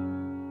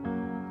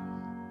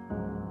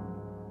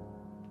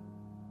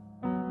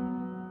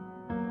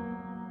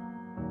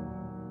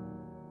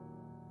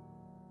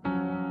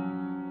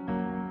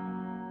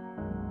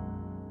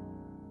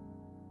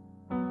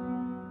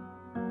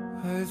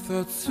 I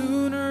thought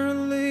sooner or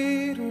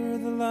later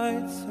the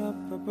lights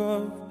up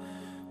above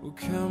will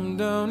come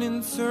down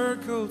in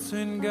circles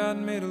saying God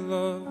made a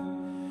love.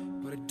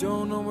 But I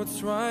don't know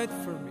what's right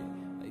for me,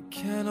 I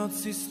cannot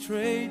see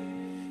straight.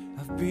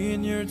 I've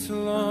been here too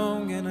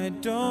long and I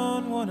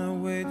don't wanna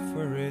wait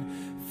for it.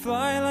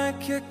 Fly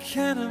like a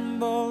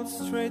cannonball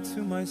straight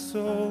to my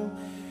soul.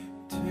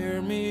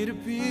 Tear me to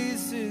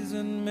pieces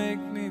and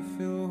make me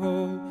feel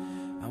whole.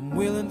 I'm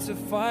willing to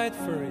fight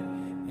for it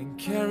and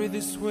carry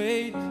this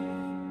weight.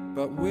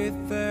 But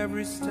with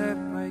every step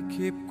I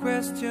keep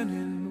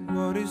questioning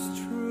what is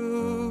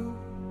true.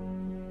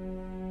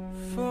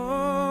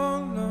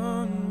 Fall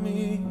on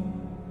me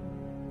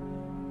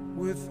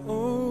with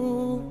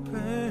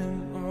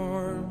open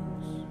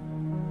arms.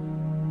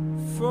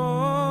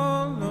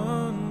 Fall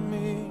on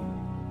me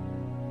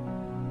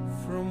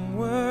from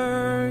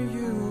where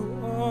you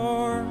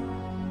are.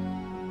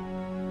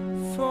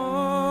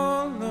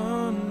 Fall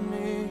on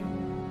me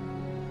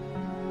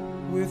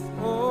with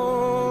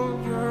all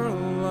your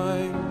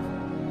light,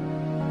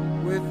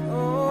 with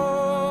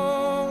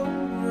all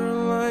your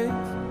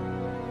light,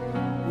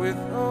 with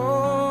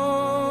all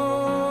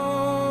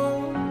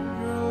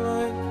your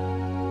light.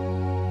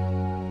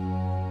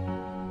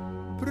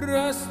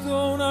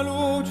 Presto una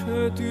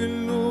luce ti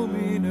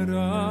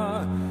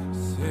illuminerà,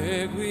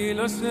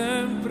 seguila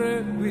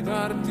sempre,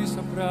 guidarti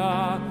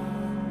saprà.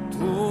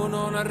 Tu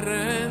non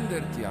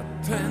arrenderti,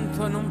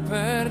 attento a non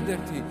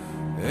perderti,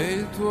 e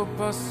il tuo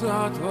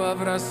passato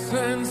avrà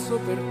senso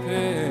per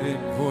te.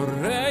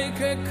 Vorrei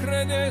che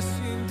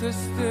credessi in te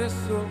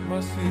stesso, ma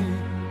sì,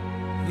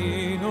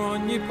 in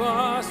ogni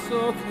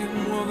passo che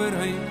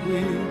muoverai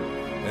qui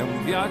è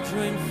un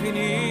viaggio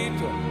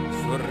infinito.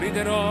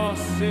 Sorriderò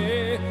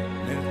se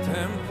nel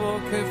tempo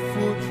che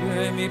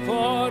fugge mi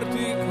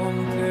porti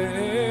con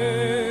te.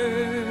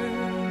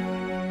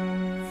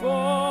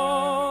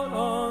 Fall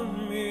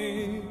on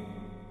me,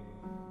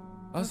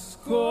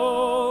 ascoltami.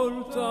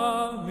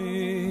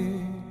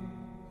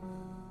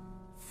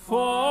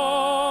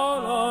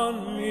 Fall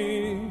on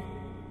me,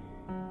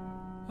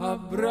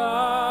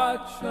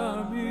 abbracciami.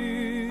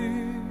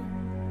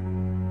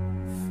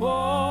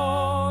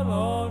 Fall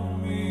on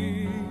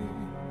me,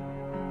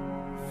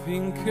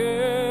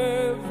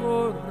 finché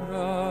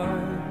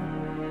vorrai,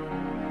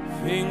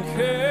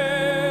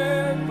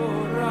 finché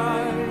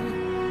vorrai,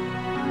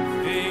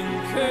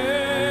 finché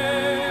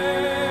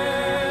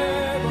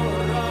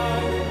vorrai,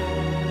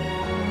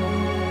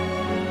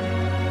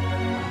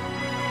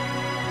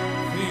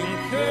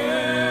 finché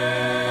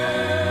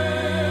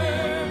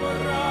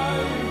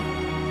vorrai.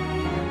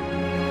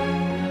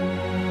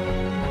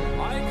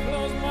 I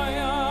close my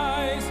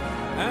eyes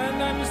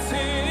and I'm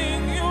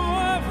seeing you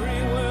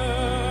everywhere.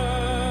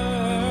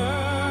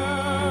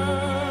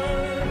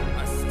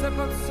 I step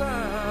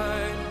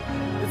outside,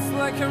 it's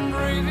like I'm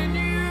breathing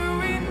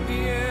you in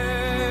the air.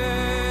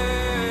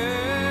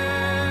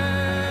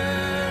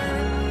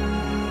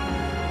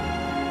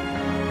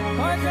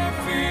 I can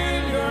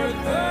feel you're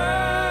there.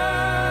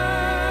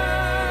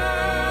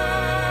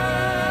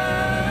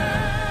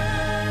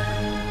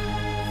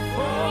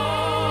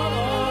 Fall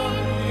on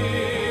me,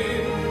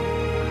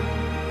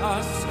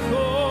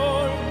 ascoltami.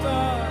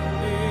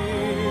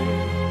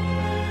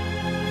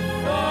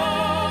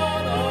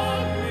 Fall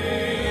on me,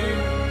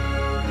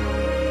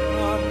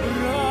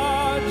 abbracciami.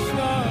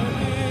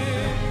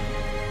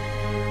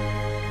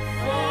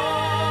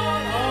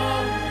 Fall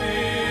on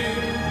me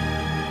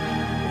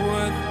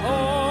with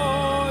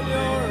all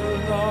your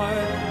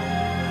light,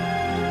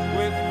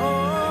 with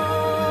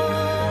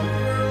all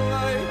your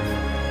light,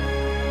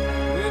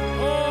 with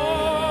all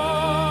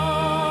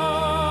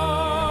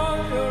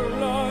your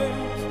light.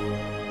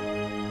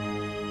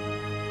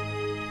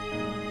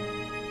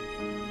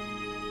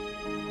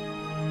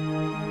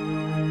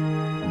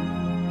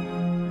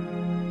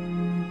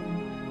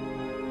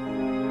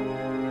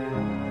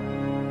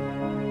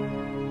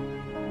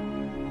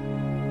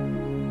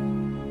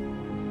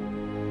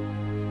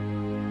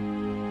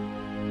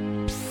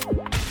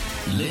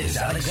 Liz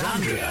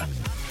Alexandria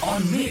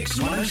on Mix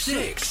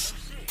 106.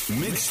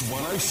 Mix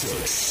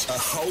 106, a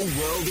whole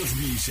world of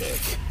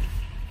music.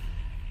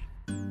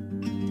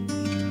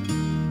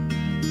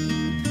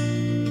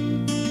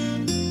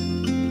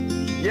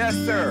 Yes,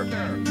 sir.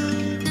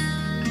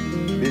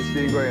 This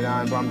thing going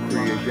on from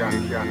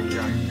creation.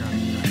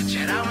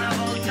 C'era una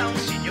volta un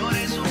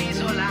signore su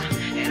un'isola,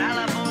 era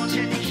la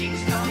voce di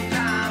Kingston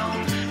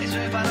Town, le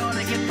sue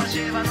parole che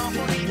facevano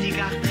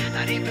politica,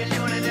 la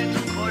ribellione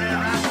dentro un cuore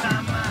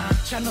Rastaman.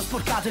 Ci hanno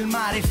sporcato il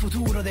mare, il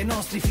futuro dei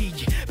nostri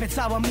figli.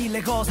 Pensavo a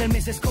mille cose, il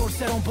mese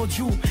scorso ero un po'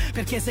 giù,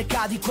 perché se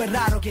cadi qua è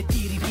raro che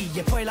ti ripigli.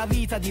 E poi la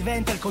vita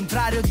diventa il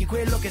contrario di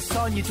quello che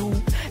sogni tu.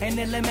 E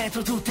nelle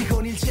metro tutti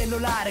con il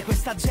cellulare,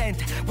 questa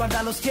gente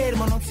guarda lo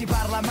schermo, non si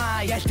parla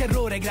mai. È il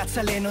terrore grazie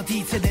alle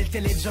notizie del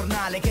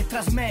telegiornale, che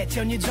trasmette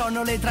ogni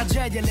giorno le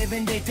tragedie e le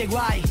vendette,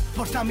 guai.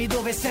 Portami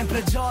dove è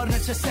sempre giorno e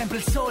c'è sempre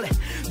il sole,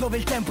 dove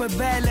il tempo è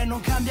bello e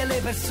non cambia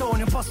le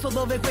persone. Un posto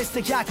dove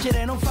queste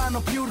chiacchiere non fanno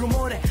più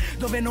rumore,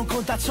 dove non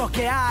conta ciò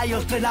che hai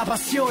oltre la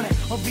passione.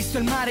 Ho visto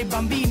il mare, i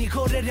bambini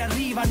correre e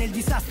arriva, nel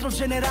disastro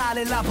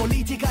generale la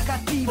politica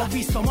cattiva. Ho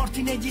visto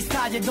morti negli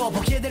stadi e dopo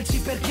chiederci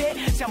perché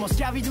siamo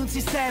schiavi di un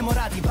sistema,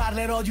 ora ti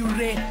parlerò di un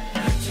re.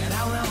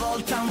 C'era una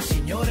volta un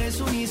signore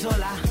su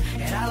un'isola,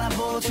 era la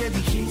voce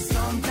di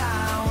Kingston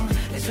Town,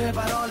 le sue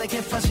parole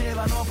che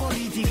facevano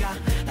politica,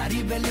 la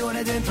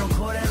ribellione dentro un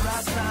cuore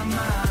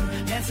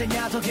Rastaman. Mi ha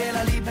insegnato che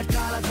la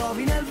libertà la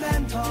trovi nel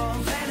vento,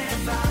 ve ne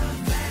va,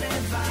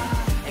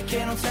 e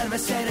che non serve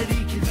essere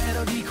ricchi, il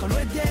vero ricolo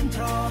è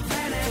dentro,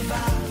 ve ne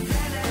va.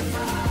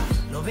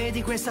 Lo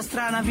vedi questa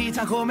strana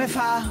vita come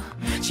fa?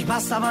 Ci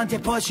passa avanti e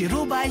poi ci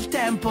ruba il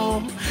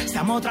tempo.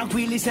 Stiamo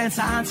tranquilli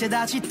senza ansie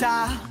da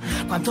città.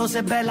 Quanto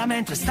sei bella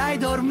mentre stai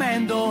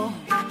dormendo.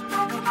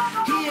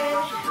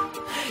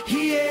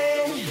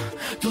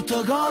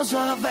 Tutto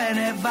cosa ve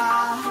ne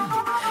va.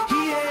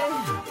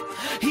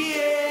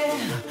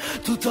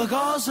 Tutto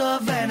cosa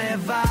ve ne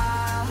va.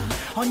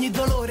 Ogni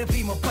dolore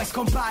prima o poi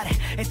scompare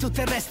e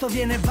tutto il resto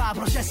viene e va,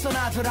 processo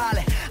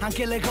naturale.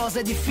 Anche le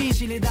cose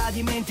difficili da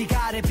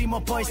dimenticare prima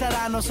o poi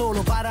saranno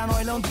solo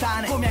paranoie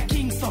lontane. Come a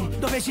Kingston,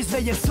 dove ci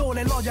sveglia il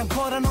sole, l'odio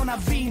ancora non ha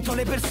vinto,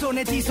 le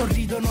persone ti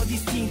sorridono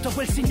distinto.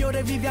 Quel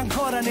signore vive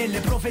ancora nelle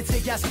profezie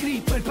che ha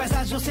scritto. Il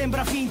paesaggio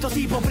sembra finto,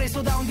 tipo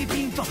preso da un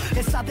dipinto.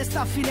 L'estate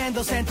sta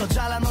finendo, sento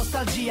già la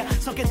nostalgia.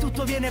 So che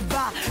tutto viene e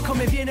va,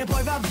 come viene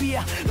poi va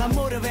via.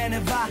 L'amore viene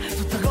e va,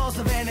 tutte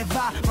cose viene e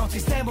va, ma un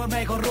sistema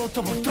ormai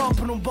corrotto purtroppo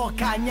non può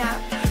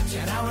cagnare.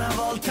 C'era una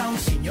volta un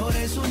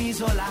signore su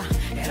un'isola,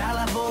 era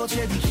la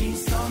voce di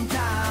Kingston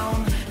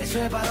Town, le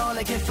sue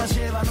parole che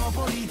facevano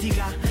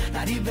politica,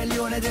 la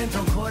ribellione dentro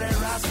un cuore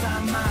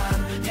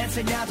Rastaman. Mi ha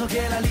insegnato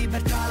che la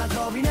libertà la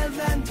trovi nel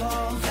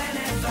vento, ve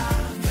ne va,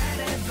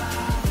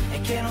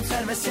 e che non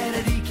serve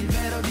essere ricchi, il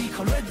vero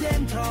ricolo è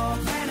dentro,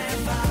 ve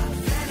ne va.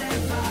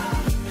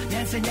 Mi ha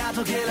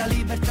insegnato che la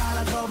libertà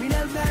la trovi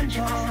nel vento. Ci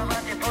passa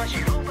avanti e poi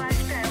ci ruba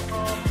il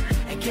tempo.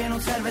 E che non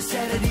serve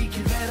essere ricchi,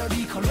 il vero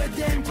ricolo è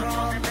dentro.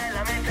 Se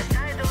bellamente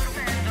stai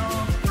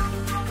dormendo.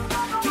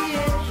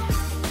 Yeah,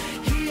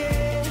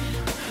 yeah,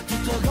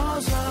 tutto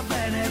cosa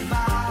bene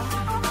va.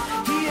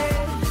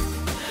 Yeah,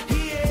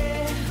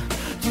 yeah,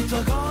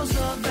 tutto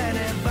cosa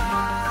bene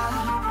va.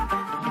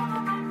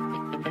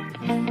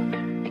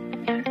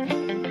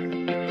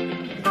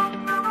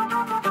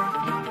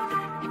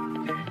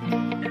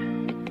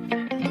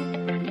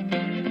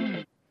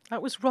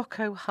 That was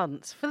Rocco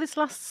Hunt. For this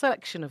last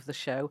selection of the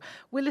show,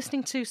 we're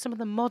listening to some of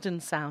the modern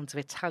sounds of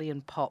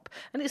Italian pop,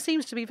 and it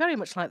seems to be very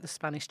much like the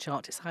Spanish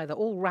chart. It's either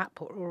all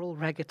rap or all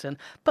reggaeton,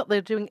 but they're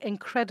doing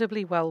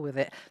incredibly well with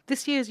it.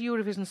 This year's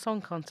Eurovision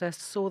Song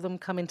Contest saw them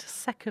come into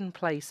second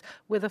place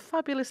with a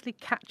fabulously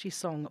catchy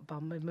song by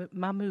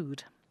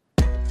Mahmood.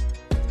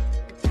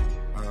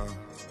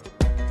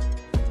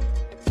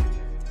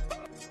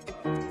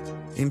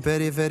 In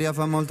periferia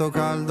fa molto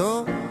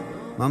caldo,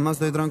 mamma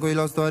stai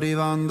tranquilla sto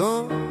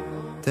arrivando.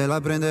 Te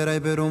la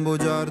prenderei per un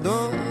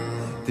bugiardo,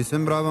 ti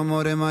sembrava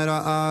amore ma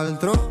era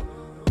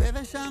altro.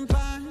 Beve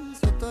champagne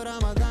sotto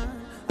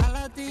Ramadan,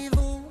 alla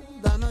TV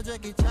danno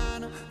Jackie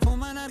Chan.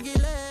 Fuma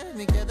narghilè,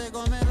 mi chiede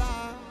come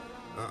va.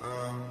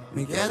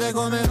 Mi chiede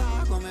come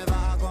va, come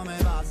va, come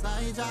va.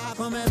 Sai già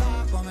come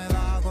va, come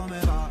va, come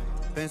va.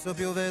 Penso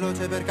più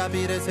veloce per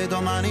capire se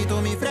domani tu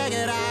mi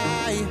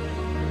fregherai.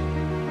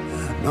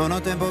 Non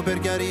ho tempo per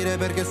chiarire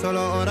perché solo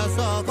ora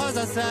so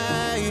cosa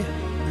sei.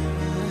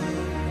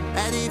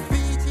 È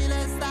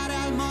difficile stare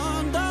al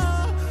mondo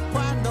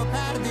quando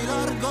perdi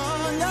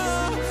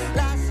l'orgoglio.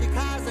 Lasci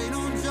casa in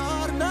un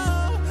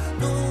giorno,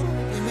 tu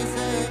dimmi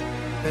se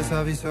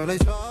pensavi solo ai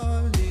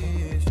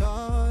soldi,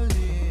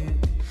 soldi.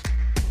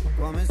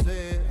 Come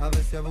se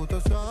avessi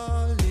avuto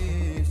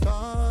soldi,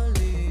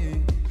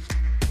 soldi.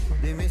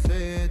 Dimmi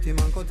se ti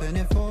manco te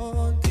ne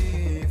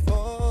fotti,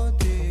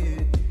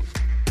 fotti.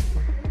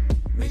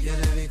 Mi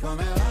chiedevi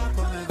come va,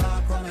 come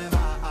va, come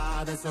va.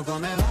 Adesso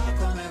come va,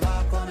 come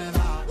va, come va.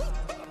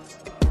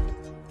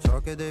 Ciò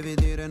che devi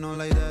dire non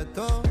l'hai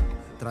detto.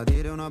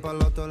 Tradire una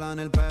pallottola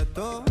nel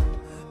petto.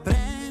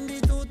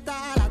 Prendi tutta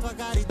la tua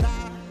carità.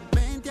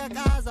 Venti a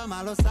casa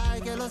ma lo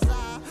sai che lo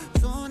sa.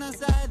 Su una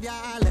sedia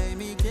lei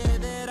mi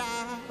chiederà.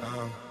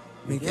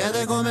 Mi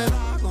chiede come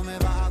va, come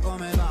va,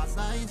 come va.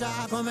 Sai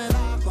già come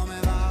va, come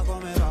va,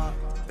 come va.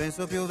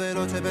 Penso più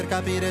veloce per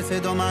capire se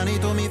domani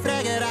tu mi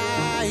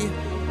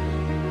fregherai.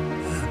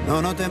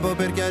 Non ho tempo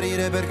per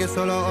chiarire perché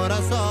solo ora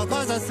so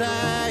cosa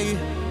sei.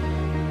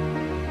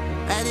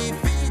 È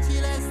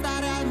difficile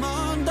stare al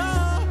mondo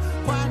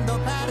quando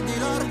perdi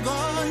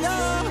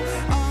l'orgoglio.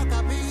 Ho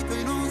capito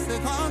in un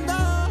secondo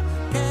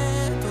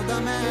che tu da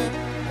me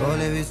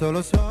volevi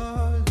solo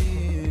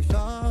soldi,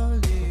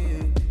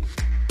 soldi.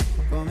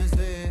 Come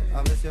se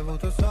avessi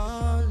avuto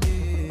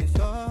soldi,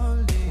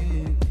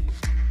 soldi.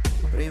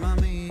 Prima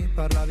mi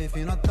parlavi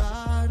fino a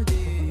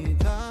tardi,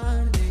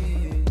 tardi.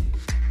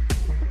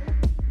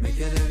 Mi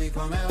chiedevi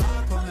come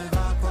va, come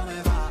va,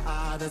 come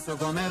va. Adesso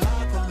come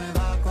va, come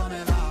va,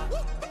 come va.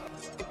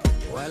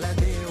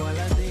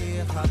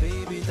 Waladi,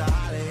 habibi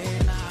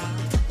ta'alena.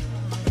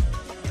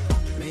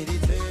 Mi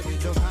dicevi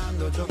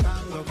giocando,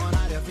 giocando con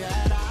aria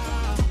fiera.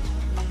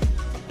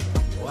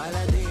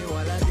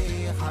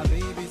 Waladi,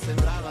 habibi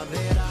sembrava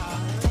vera.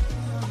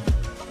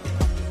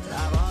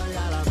 La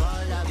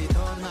voglia di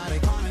tornare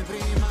come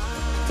prima.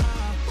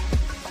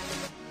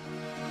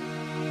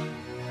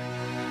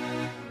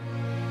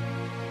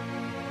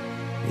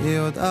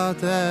 Io da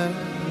te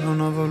non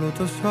ho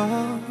voluto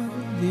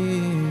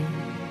soldi.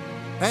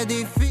 È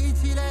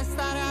difficile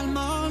stare al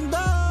mondo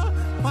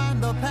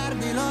quando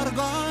perdi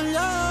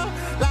l'orgoglio.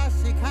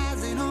 Lasci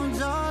casa in un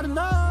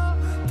giorno,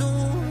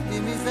 tu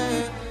dimmi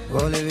se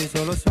volevi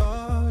solo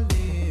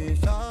soldi,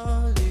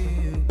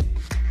 soldi.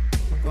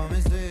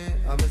 Come se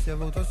avessi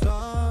avuto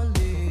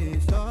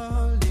soldi,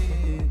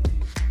 soldi.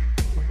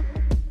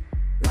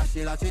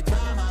 Lasci la città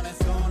ma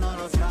nessuno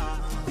lo sa.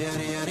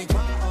 Ieri eri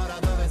qua, ora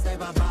dove sei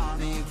papà?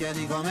 Mi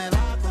chiedi come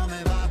va,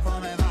 come va,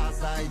 come va.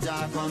 Sai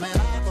già come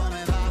va,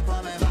 come va,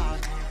 come va.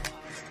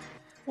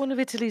 One of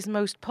Italy's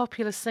most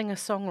popular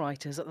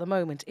singer-songwriters at the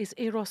moment is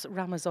Eros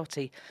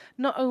Ramazzotti.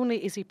 Not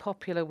only is he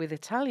popular with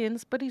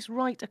Italians, but he's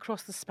right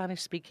across the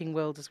Spanish-speaking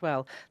world as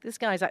well. This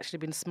guy's actually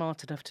been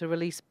smart enough to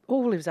release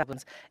all his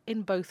albums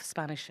in both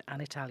Spanish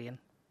and Italian.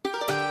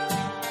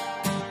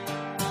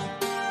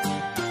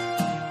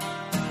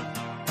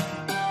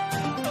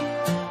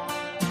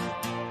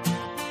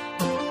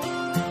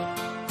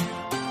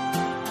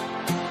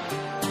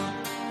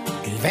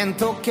 Il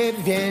vento che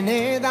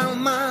viene dal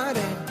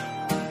mare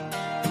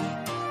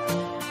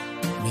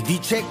mi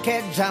dice che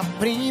è già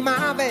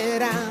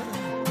primavera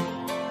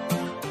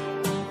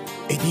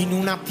ed in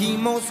un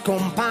attimo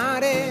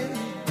scompare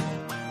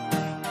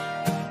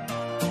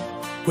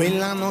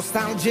quella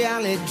nostalgia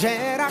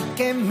leggera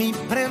che mi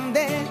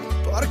prende,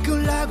 porque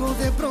un lago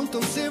de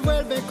pronto se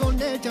vuelve con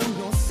ella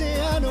un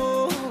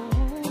océano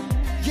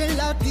y el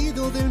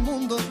latido del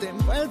mundo te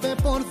envuelve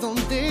por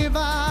donde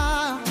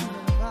va.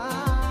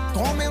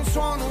 come un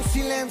suono, un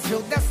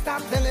silenzio,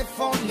 d'estate le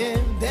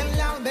foglie degli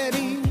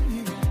alberi.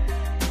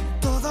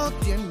 Todo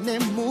tiene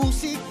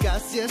música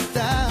si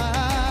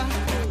está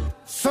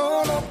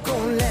solo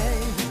con lei.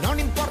 Non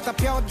importa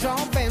pioggia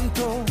o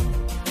vento,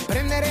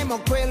 prenderemo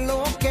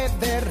quello che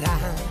verrà.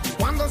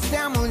 Quando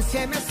stiamo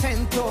insieme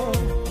sento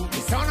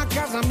che sono a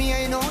casa mia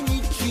in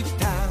ogni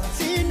città.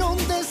 Sin un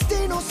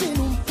destino, sin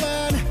un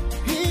plan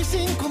y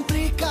sin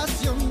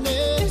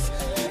complicaciones,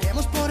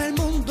 iremos por el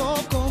mundo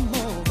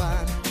como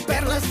van.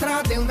 Per le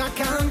strade una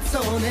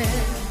canzone,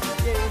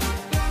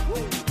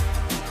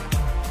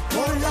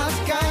 por las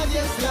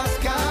calles las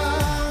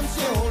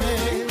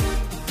canciones.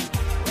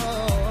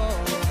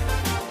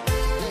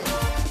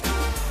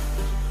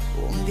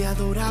 Un día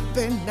dura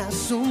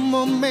apenas un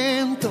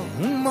momento.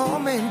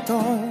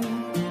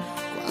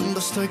 Quando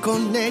sto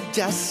con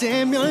ella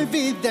se mi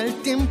olvida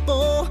il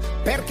tempo.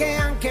 Perché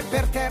anche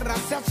per terra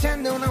si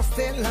accende una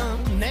stella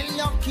negli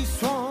occhi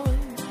suoi.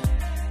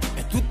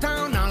 È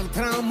tutta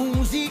un'altra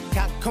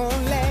musica con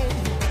lei.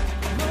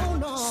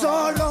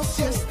 Solo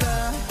si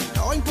está,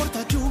 no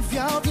importa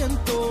lluvia o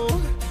viento,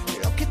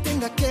 lo que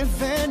tenga que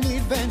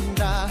venir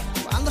vendrá.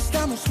 Cuando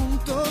estamos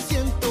juntos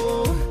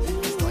siento,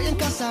 estoy en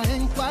casa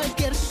en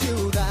cualquier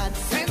ciudad.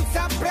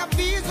 Senza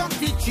preavviso,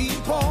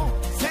 anticipo,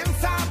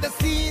 senza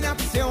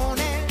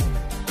destinazione,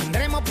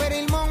 andremo per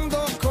il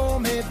mondo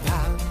come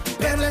va.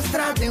 Per le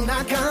strade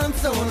una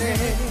canzone,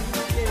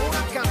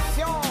 una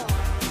canzone.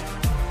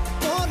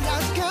 Por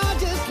las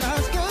calles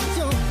las canciones.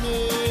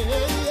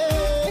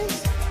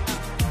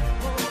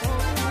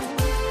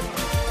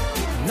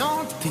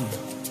 Notti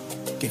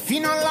che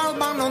fino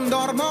all'alba non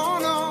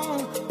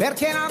dormono,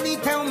 perché la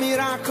vita è un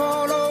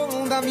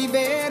miracolo da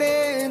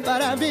vivere.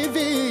 Para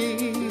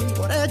vivir,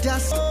 por ella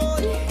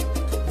soy,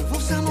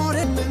 nuevos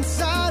amores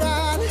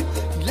pensarán,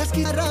 las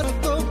quisiera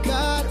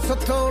tocar.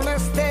 Sotto le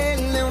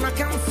stelle una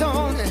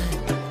canzone.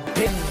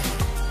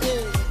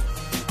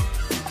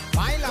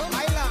 Baila,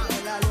 baila.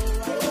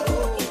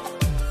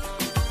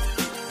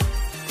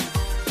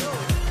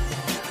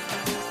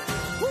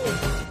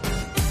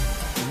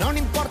 Non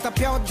importa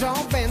pioggia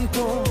o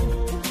vento,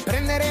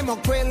 prenderemo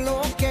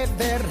quello che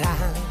verrà.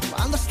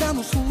 Cuando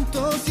estamos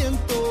juntos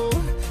siento,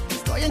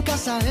 estoy en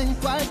casa en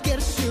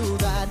cualquier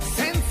ciudad.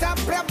 Senza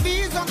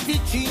preavviso,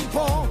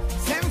 anticipo,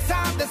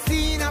 senza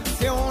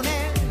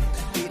destinazione,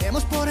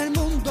 iremos por el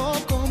mundo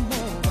como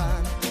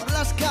van. Por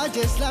las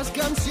calles las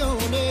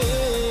canciones.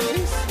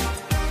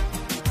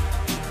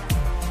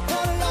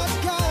 Por las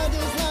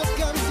calles las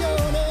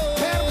canciones.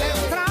 Per le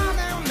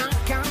strade una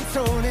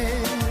canzone.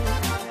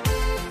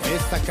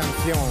 Esta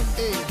canción.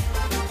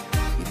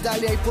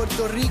 Italia y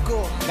Puerto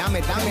Rico,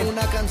 dame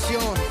una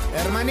canción,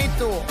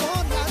 hermanito.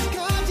 Por las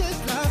calles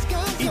las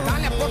canciones.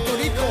 Italia, Puerto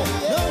Rico,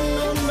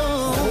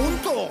 no.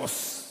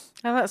 Juntos.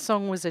 Now, that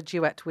song was a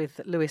duet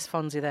with Luis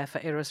Fonsi there for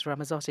Eros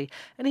Ramazzotti,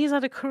 and he's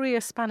had a career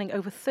spanning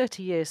over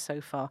 30 years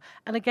so far,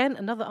 and again,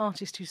 another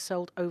artist who's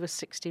sold over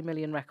 60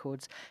 million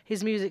records.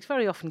 His music's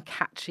very often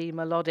catchy,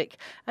 melodic,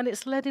 and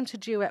it's led him to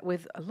duet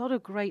with a lot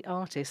of great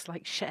artists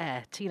like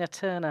Cher, Tina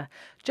Turner,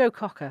 Joe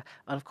Cocker,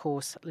 and of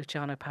course,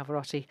 Luciano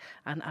Pavarotti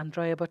and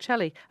Andrea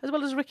Bocelli, as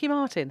well as Ricky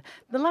Martin.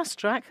 The last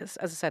track, as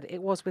I said,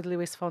 it was with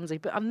Luis Fonsi,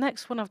 but the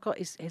next one I've got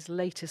is his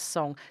latest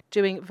song,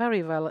 doing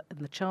very well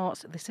in the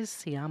charts. This is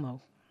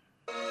Siamo.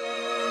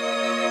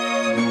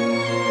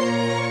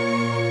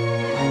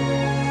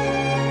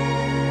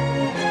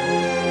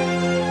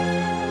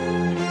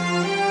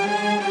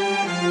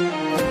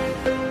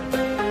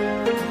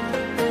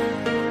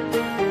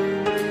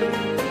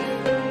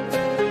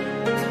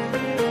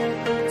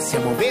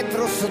 Siamo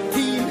vetro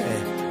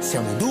sottile,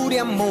 siamo duri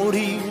a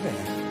morire,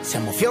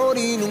 siamo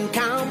fiori in un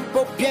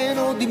campo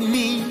pieno di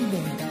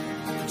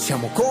mine,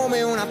 siamo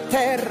come una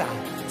terra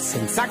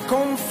senza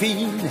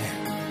confine,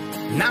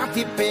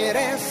 nati per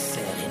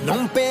essere,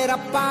 non per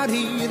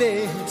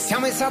apparire,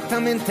 siamo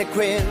esattamente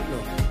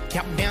quello che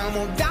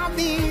abbiamo da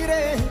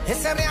dire e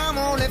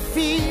serriamo le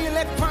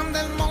file quando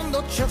il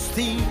mondo ci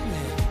ostile,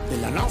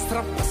 della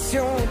nostra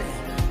passione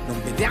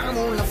non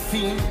vediamo la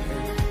fine.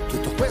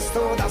 Tutto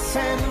questo da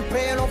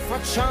sempre lo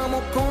facciamo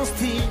con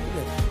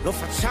stile, lo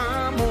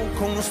facciamo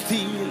con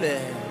stile.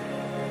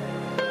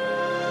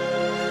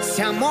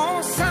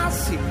 Siamo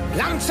sassi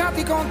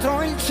lanciati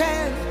contro il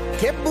cielo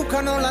che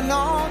bucano la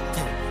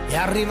notte e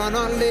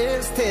arrivano alle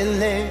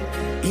stelle.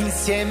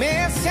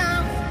 Insieme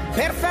siamo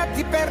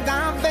perfetti per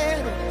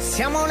davvero,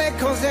 siamo le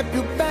cose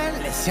più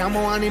belle,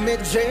 siamo anime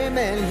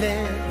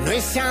gemelle. Noi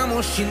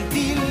siamo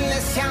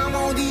scintille,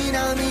 siamo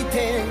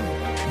dinamite.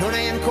 Non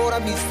hai ancora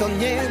visto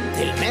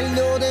niente, il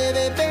meglio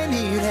deve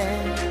venire.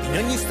 In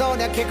ogni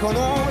storia che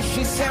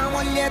conosci siamo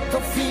a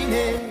lieto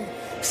fine.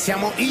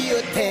 Siamo io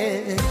e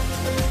te.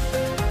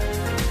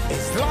 E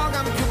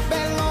slogan più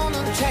bello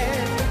non c'è,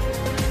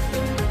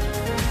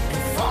 più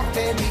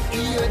forte di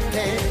io e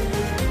te.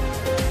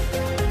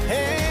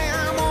 E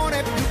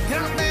amore più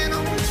grande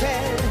non c'è,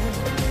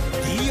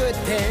 di io e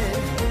te.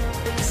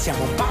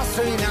 Siamo un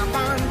passo in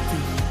avanti,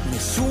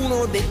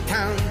 nessuno dei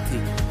tanti.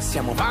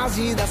 Siamo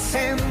vasi da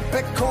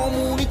sempre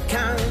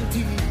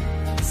comunicanti,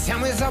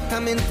 siamo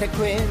esattamente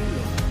quello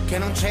che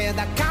non c'è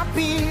da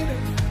capire,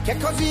 che è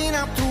così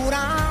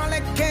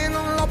naturale che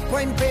non lo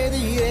puoi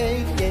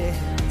impedire, yeah.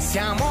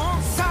 Siamo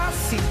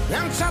sassi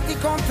lanciati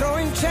contro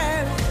il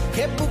cielo,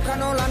 che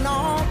bucano la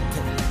notte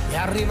e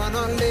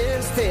arrivano alle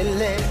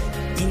stelle.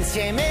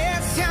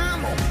 Insieme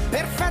siamo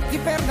perfetti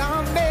per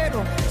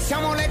davvero,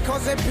 siamo le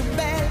cose più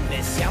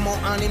belle, siamo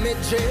anime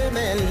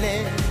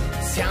gemelle,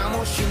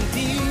 siamo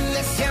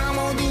scintille,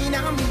 siamo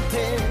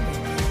dinamite.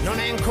 Non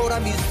hai ancora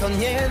visto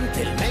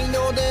niente, il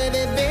meglio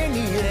deve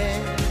venire.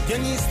 Di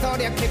ogni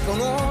storia che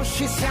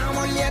conosci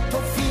siamo il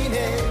lieto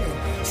fine,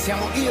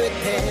 siamo io e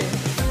te.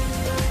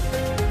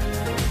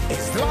 E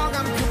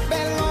slogan più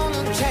bello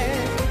non c'è,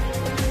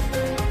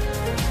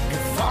 più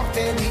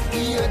forte di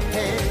io e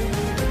te.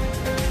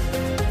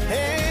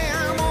 E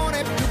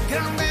amore più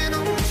grande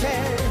non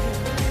c'è,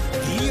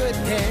 di io e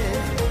te.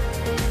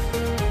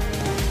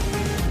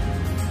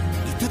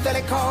 Di tutte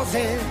le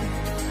cose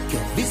che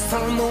ho visto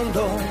al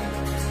mondo,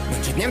 non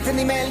c'è niente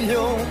di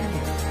meglio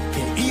che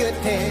io e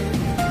te.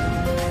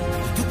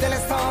 Di tutte le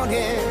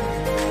storie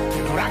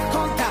che ho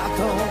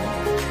raccontato,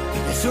 di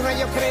nessuna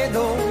io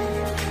credo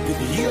più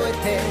di io e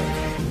te.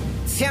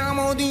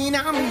 Siamo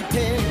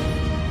dinamite,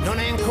 non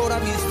hai ancora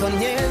visto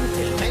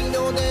niente, il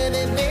meglio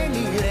deve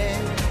venire.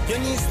 Di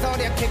ogni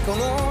storia che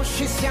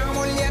conosci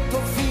siamo il lieto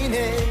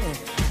fine,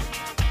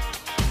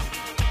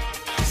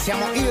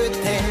 siamo io e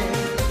te.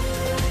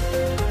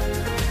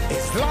 E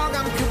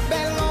slogan più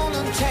bello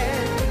non c'è,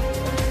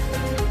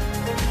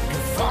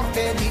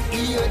 forte di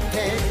io e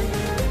te.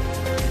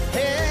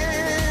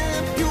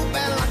 E più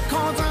bella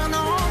cosa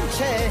non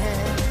c'è,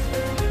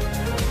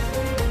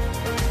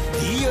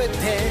 di io e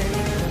te.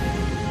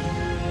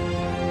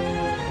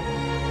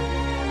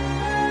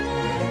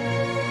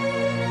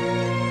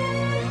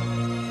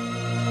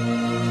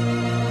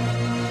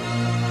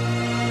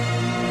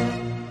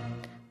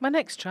 My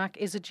next track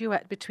is a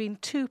duet between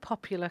two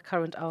popular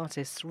current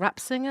artists, rap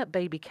singer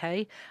Baby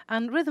K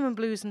and rhythm and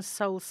blues and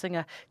soul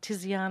singer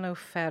Tiziano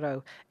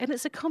Ferro. And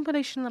it's a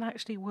combination that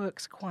actually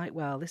works quite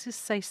well. This is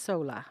Sei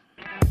Sola.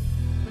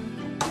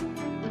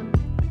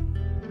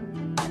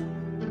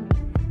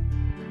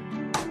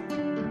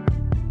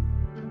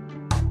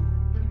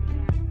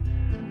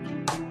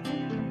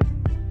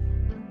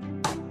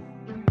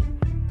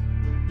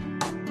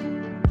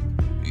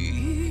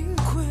 In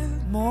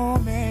quel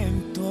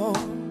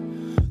momento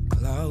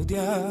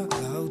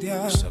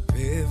Claudia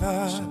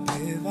sapeva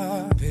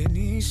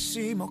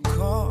benissimo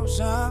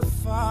cosa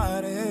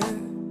fare,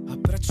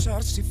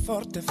 abbracciarsi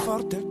forte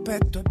forte il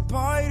petto e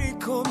poi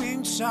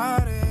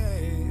ricominciare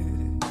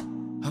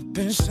a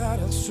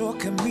pensare al suo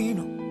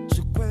cammino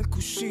su quel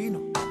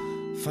cuscino,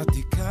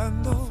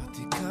 faticando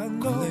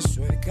con le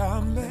sue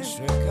gambe,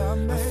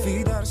 a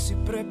fidarsi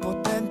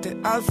prepotente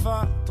al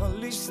fatto,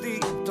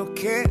 all'istinto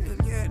che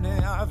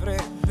gliene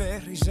avrebbe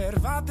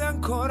riservate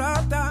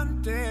ancora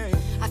tante.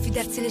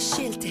 Affidarsi alle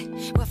scelte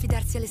o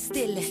affidarsi alle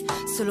stelle,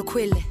 solo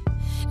quelle.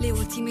 Le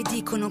ultime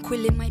dicono,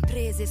 quelle mai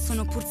prese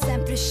sono pur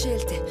sempre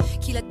scelte.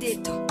 Chi l'ha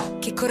detto?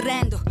 Che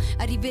correndo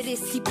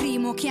arriveresti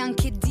primo, che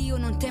anche Dio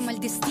non tema il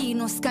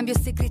destino. Scambio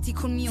segreti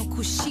col mio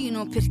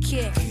cuscino,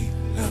 perché? Chi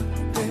l'ha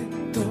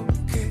detto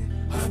che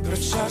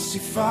abbracciarsi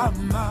fa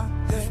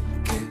male,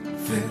 che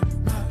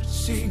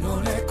fermarsi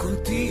non è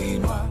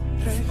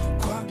continuare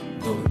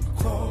quando il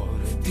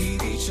cuore ti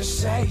dice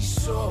sei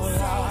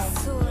sola.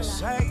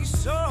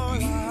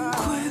 In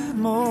quel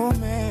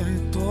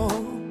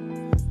momento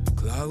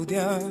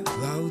Claudia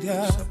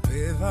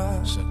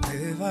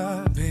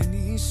sapeva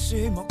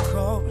benissimo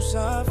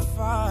cosa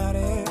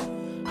fare,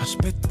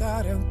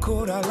 aspettare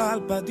ancora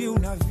l'alba di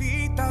una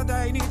vita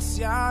da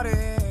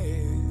iniziare.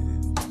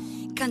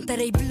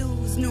 Cantare i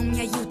blues non mi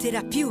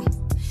aiuterà più.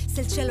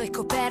 Se il cielo è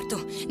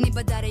coperto, ne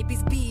badare ai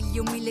bisbigli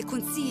o 1000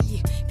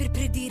 consigli per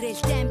predire il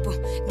tempo.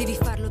 Devi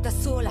farlo da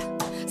sola,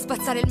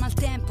 spazzare il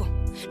maltempo.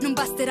 Non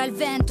basterà il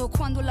vento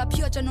quando la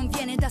pioggia non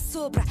viene da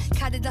sopra,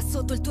 cade da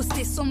sotto il tuo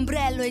stesso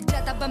ombrello. E già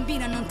da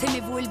bambina non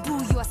temevo il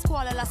buio, a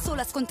scuola la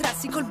sola a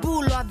scontrarsi col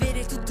bullo.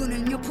 Avere tutto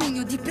nel mio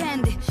pugno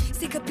dipende,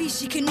 se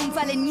capisci che non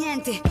vale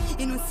niente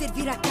e non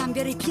servirà a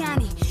cambiare i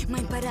piani, ma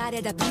imparare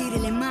ad aprire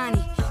le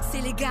mani. Se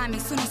i legami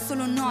sono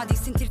solo nodi,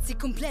 sentirsi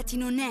completi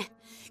non è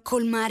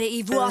colmare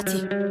i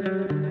vuoti.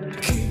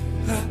 Chi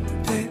l'ha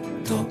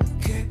detto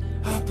che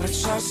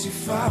abbracciarsi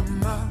fa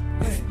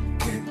male,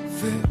 che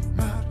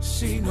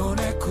fermarsi non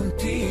è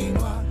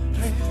continuare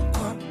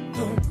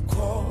quando il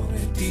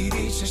cuore ti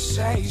dice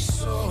sei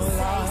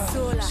sola.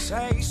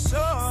 Sei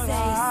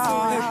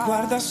sola. E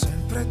guarda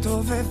sempre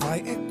dove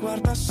vai e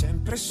guarda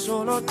sempre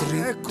solo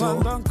dritto. E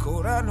quando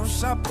ancora non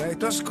saprei,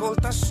 tu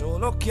ascolta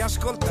solo chi ha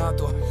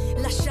ascoltato.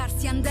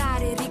 Lasciarsi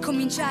andare,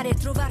 ricominciare,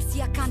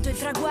 trovarsi accanto al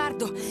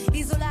traguardo.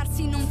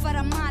 Isolarsi non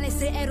farà male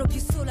se ero più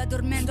sola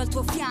dormendo al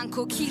tuo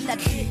fianco. Chi l'ha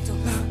detto?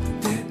 L'ha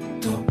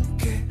detto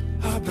che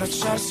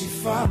abbracciarsi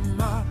fa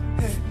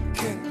male,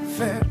 che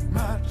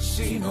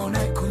fermarsi non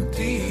è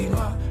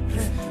continuare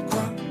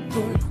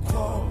quando il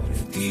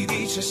cuore ti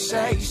dice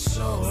sei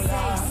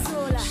sola.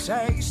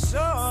 Sei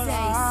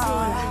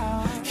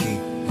sola. Chi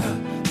l'ha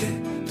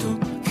detto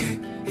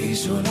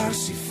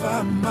isolarsi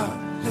fa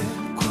male,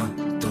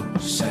 quanto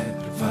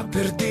serva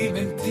per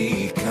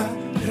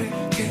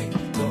dimenticare che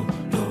il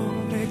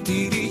dolore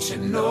ti dice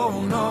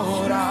non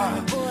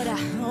ora,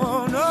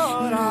 non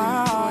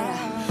ora.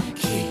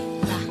 Chi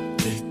l'ha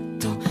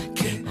detto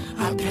che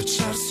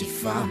abbracciarsi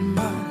fa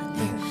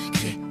male,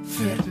 che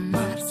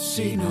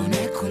fermarsi non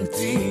è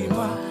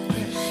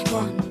continuare,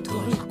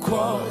 quando il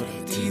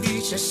cuore ti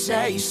dice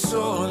sei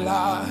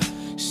sola,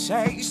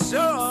 sei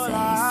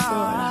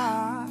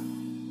sola.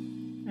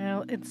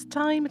 Well, it's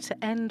time to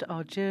end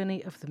our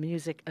journey of the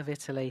music of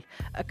Italy,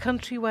 a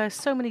country where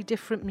so many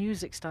different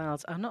music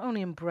styles are not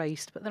only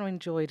embraced, but they're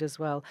enjoyed as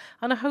well.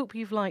 And I hope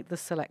you've liked the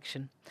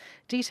selection.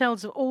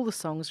 Details of all the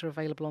songs are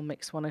available on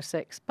Mix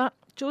 106, but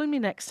join me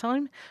next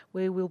time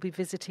where we'll be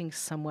visiting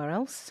somewhere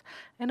else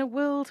in a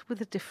world with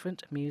a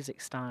different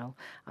music style.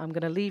 I'm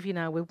going to leave you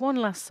now with one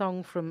last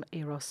song from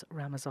Eros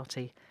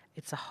Ramazzotti.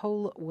 It's a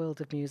whole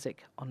world of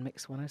music on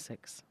Mix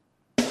 106.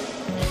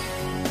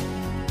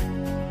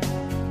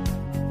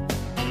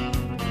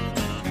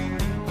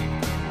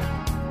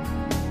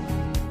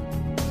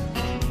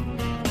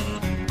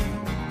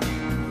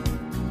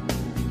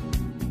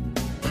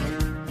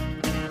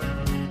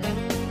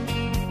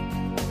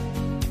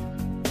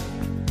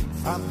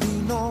 Fra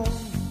di noi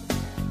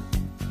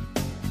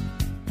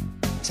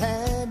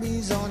c'è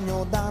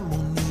bisogno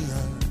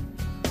d'armonia,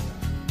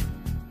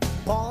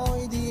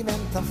 poi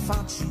diventa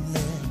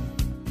facile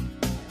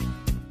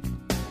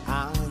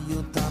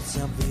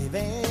aiutarsi a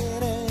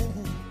vivere.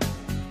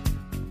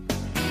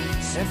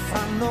 Se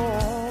fra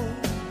noi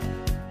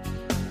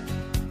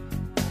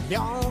gli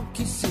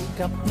occhi si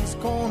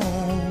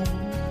capiscono,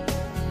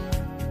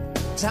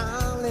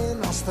 già le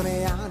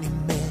nostre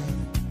anime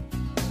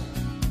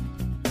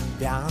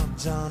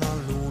viaggiano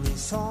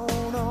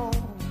all'unisono.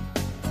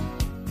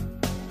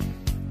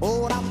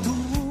 Ora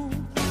tu,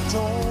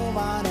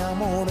 giovane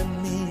amore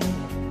mio,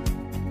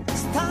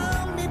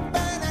 stammi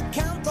bene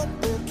accanto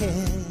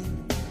perché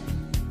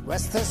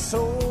questo è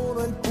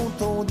solo il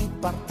punto di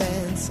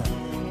partenza,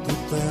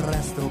 tutto il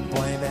resto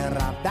poi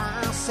verrà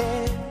da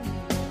sé.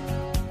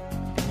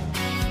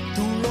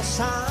 Tu lo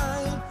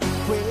sai,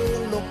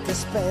 quello che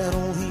spero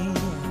io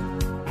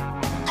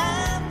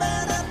è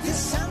vederti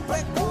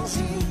sempre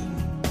così.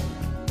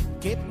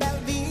 Che bel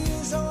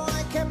viso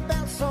e che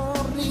bel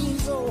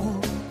sorriso,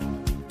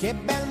 che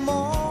bel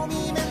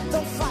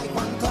movimento fai,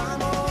 quanto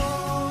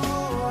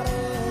amore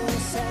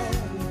sei,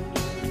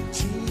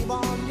 ci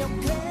voglio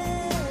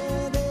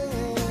credere,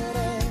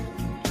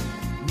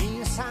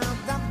 mi sa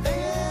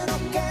davvero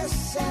che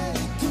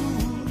sei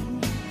tu,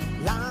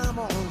 la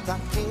volta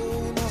che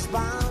non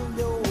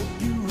sbaglio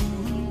più,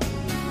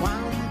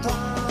 quanto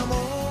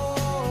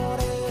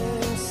amore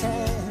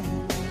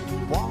sei,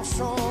 può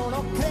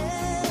solo credere.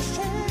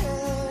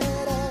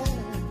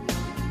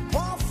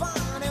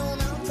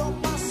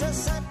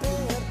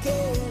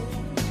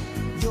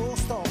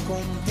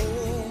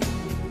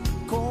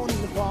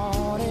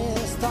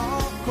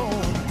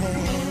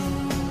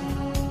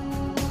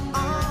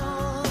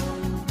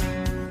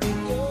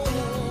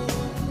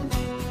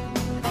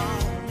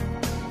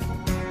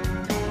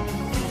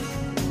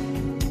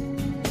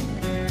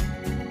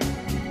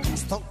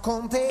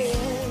 Con te,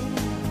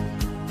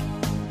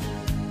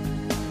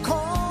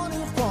 con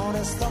il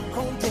cuore sto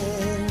con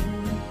te,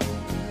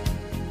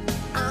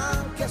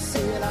 anche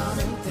se la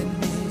mente